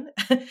Lego man.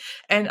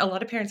 And a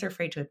lot of parents are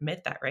afraid to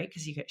admit that, right?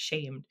 Because you get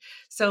shamed.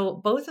 So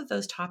both of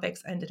those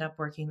topics ended up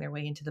working their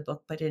way into the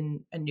book, but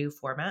in a new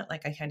format.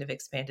 Like I kind of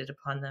expanded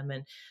upon them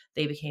and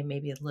they became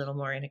maybe a little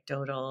more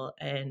anecdotal,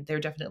 and they're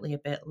definitely a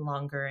bit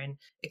longer and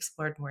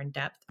explored more in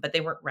depth, but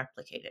they weren't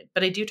replicated.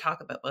 But I do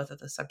talk about both of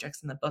those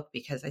subjects in the book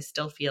because I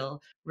still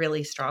feel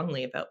really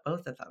strongly about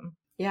both of them.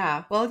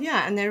 Yeah, well,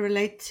 yeah, and they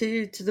relate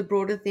to the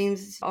broader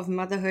themes of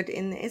motherhood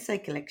in the essay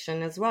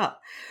collection as well.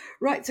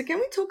 Right, so can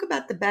we talk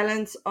about the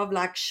balance of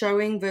like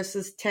showing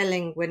versus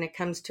telling when it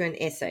comes to an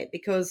essay?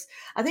 Because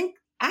I think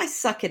I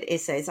suck at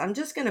essays. I'm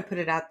just going to put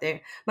it out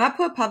there. My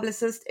poor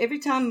publicist, every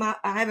time I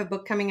have a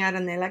book coming out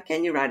and they're like,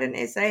 can you write an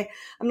essay?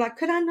 I'm like,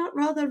 could I not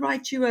rather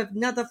write you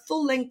another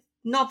full-length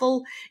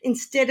novel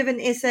instead of an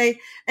essay?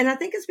 And I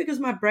think it's because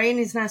my brain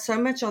is now so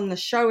much on the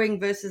showing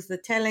versus the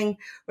telling,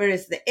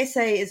 whereas the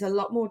essay is a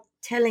lot more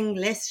telling,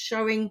 less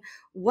showing.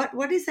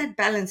 What is that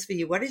balance for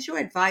you? What is your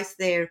advice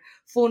there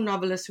for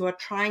novelists who are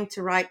trying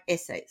to write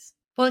essays?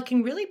 Well, it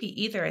can really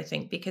be either, I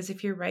think, because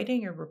if you're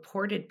writing a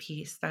reported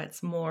piece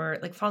that's more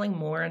like falling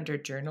more under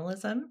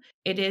journalism,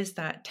 it is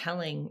that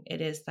telling.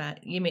 It is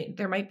that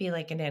there might be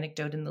like an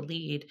anecdote in the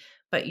lead,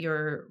 but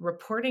you're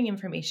reporting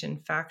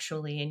information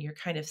factually and you're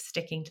kind of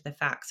sticking to the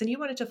facts, and you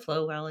want it to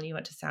flow well and you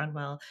want it to sound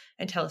well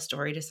and tell a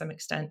story to some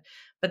extent.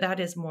 But that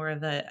is more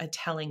of a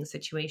telling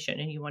situation,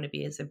 and you want to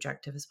be as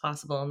objective as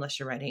possible unless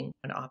you're writing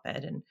an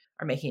op-ed and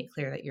are making it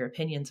clear that your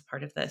opinion's a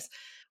part of this.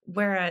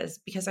 Whereas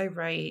because I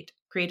write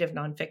creative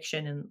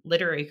nonfiction and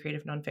literary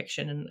creative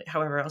nonfiction and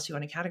however else you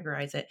want to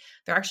categorize it,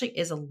 there actually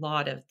is a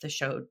lot of the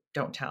show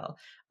don't tell.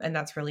 And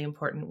that's really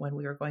important when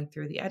we were going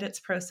through the edits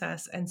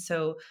process. And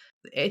so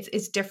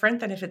it's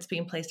different than if it's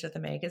being placed at the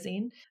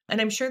magazine.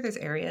 And I'm sure there's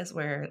areas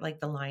where like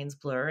the lines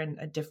blur and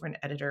a different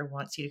editor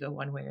wants you to go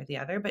one way or the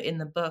other. But in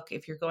the book,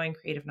 if you're going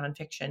creative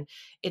nonfiction,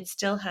 it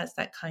still has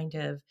that kind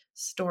of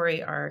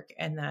story arc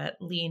and that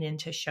lean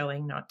into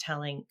showing, not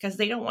telling, because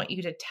they don't want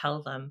you to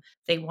tell them.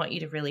 They want you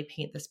to really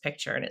paint this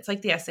picture. And it's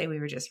like the essay we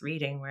were just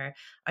reading where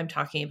I'm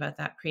talking about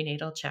that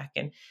prenatal check.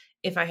 And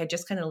if I had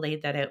just kind of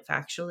laid that out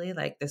factually,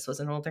 like this was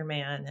an older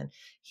man and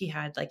he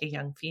had like a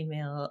young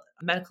female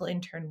medical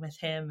intern with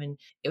him and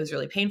it was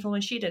really painful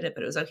when she did it,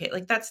 but it was okay.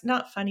 Like that's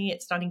not funny.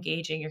 It's not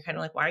engaging. You're kind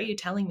of like, why are you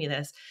telling me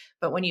this?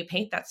 But when you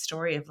paint that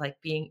story of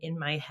like being in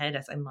my head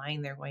as I'm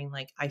lying there going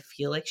like, I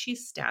feel like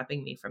she's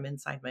stabbing me from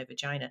inside my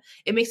vagina,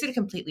 it makes it a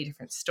completely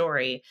different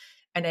story.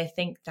 And I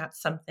think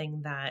that's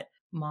something that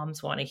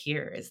moms want to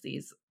hear is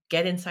these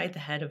get inside the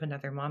head of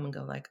another mom and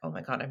go like, oh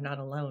my God, I'm not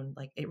alone.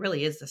 Like it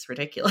really is this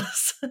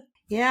ridiculous.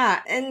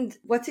 Yeah. And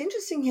what's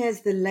interesting here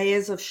is the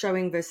layers of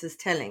showing versus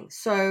telling.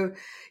 So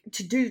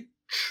to do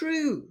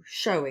true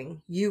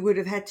showing, you would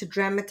have had to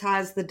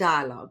dramatize the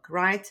dialogue,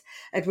 right?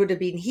 It would have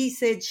been he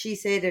said, she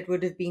said, it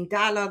would have been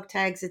dialogue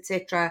tags,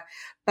 etc.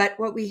 But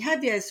what we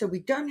have here, so we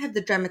don't have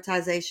the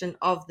dramatization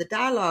of the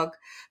dialogue,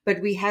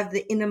 but we have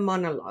the inner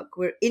monologue.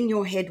 We're in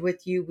your head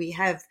with you. We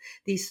have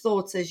these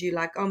thoughts as you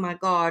like, oh my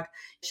God,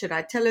 should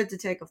I tell her to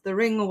take off the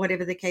ring or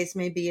whatever the case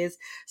may be is.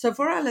 So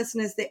for our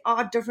listeners, there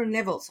are different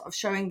levels of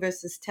showing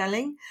versus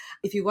telling.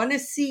 If you want to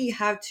see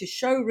how to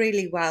show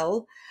really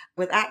well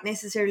without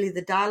necessarily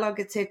the dialogue,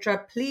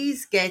 etc.,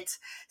 please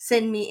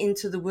send me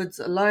Into the Woods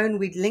Alone.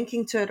 We're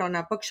linking to it on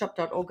our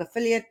bookshop.org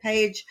affiliate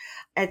page.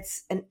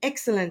 It's an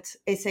excellent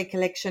essay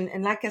collection.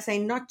 And like I say,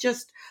 not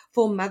just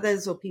for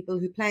mothers or people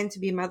who plan to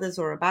be mothers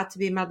or about to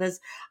be mothers.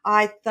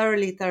 I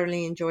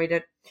thoroughly enjoyed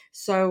it.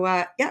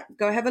 So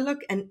go have a look.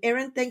 And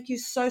Erin, thank you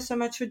so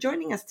much for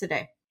joining us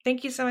today.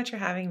 Thank you so much for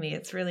having me.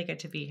 It's really good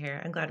to be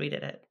here. I'm glad we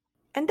did it.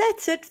 And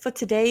that's it for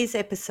today's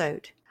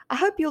episode. I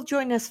hope you'll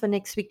join us for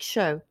next week's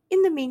show.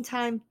 In the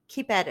meantime,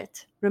 keep at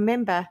it.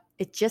 Remember,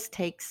 it just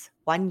takes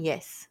one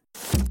yes.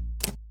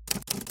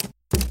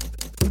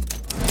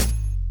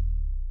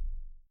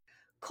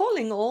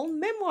 Calling all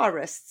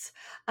memoirists.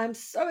 I'm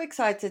so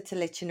excited to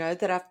let you know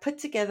that I've put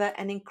together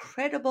an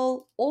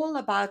incredible all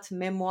about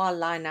memoir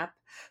lineup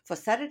for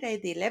Saturday,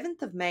 the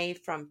 11th of May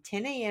from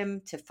 10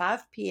 a.m. to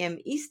 5 p.m.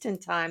 Eastern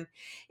Time,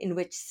 in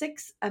which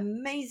 6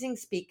 amazing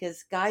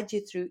speakers guide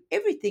you through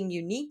everything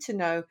you need to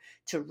know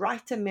to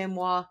write a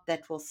memoir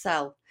that will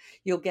sell.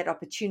 You'll get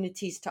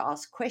opportunities to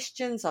ask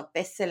questions of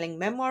best-selling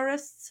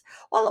memoirists,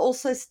 while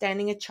also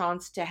standing a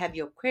chance to have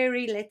your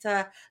query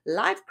letter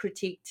live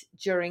critiqued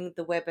during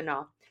the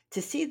webinar.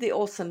 To see the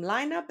awesome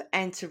lineup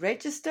and to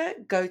register,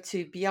 go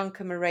to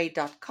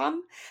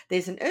biancamarais.com.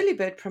 There's an early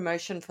bird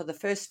promotion for the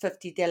first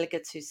 50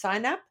 delegates who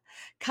sign up.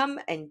 Come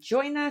and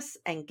join us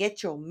and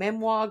get your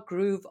memoir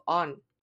groove on.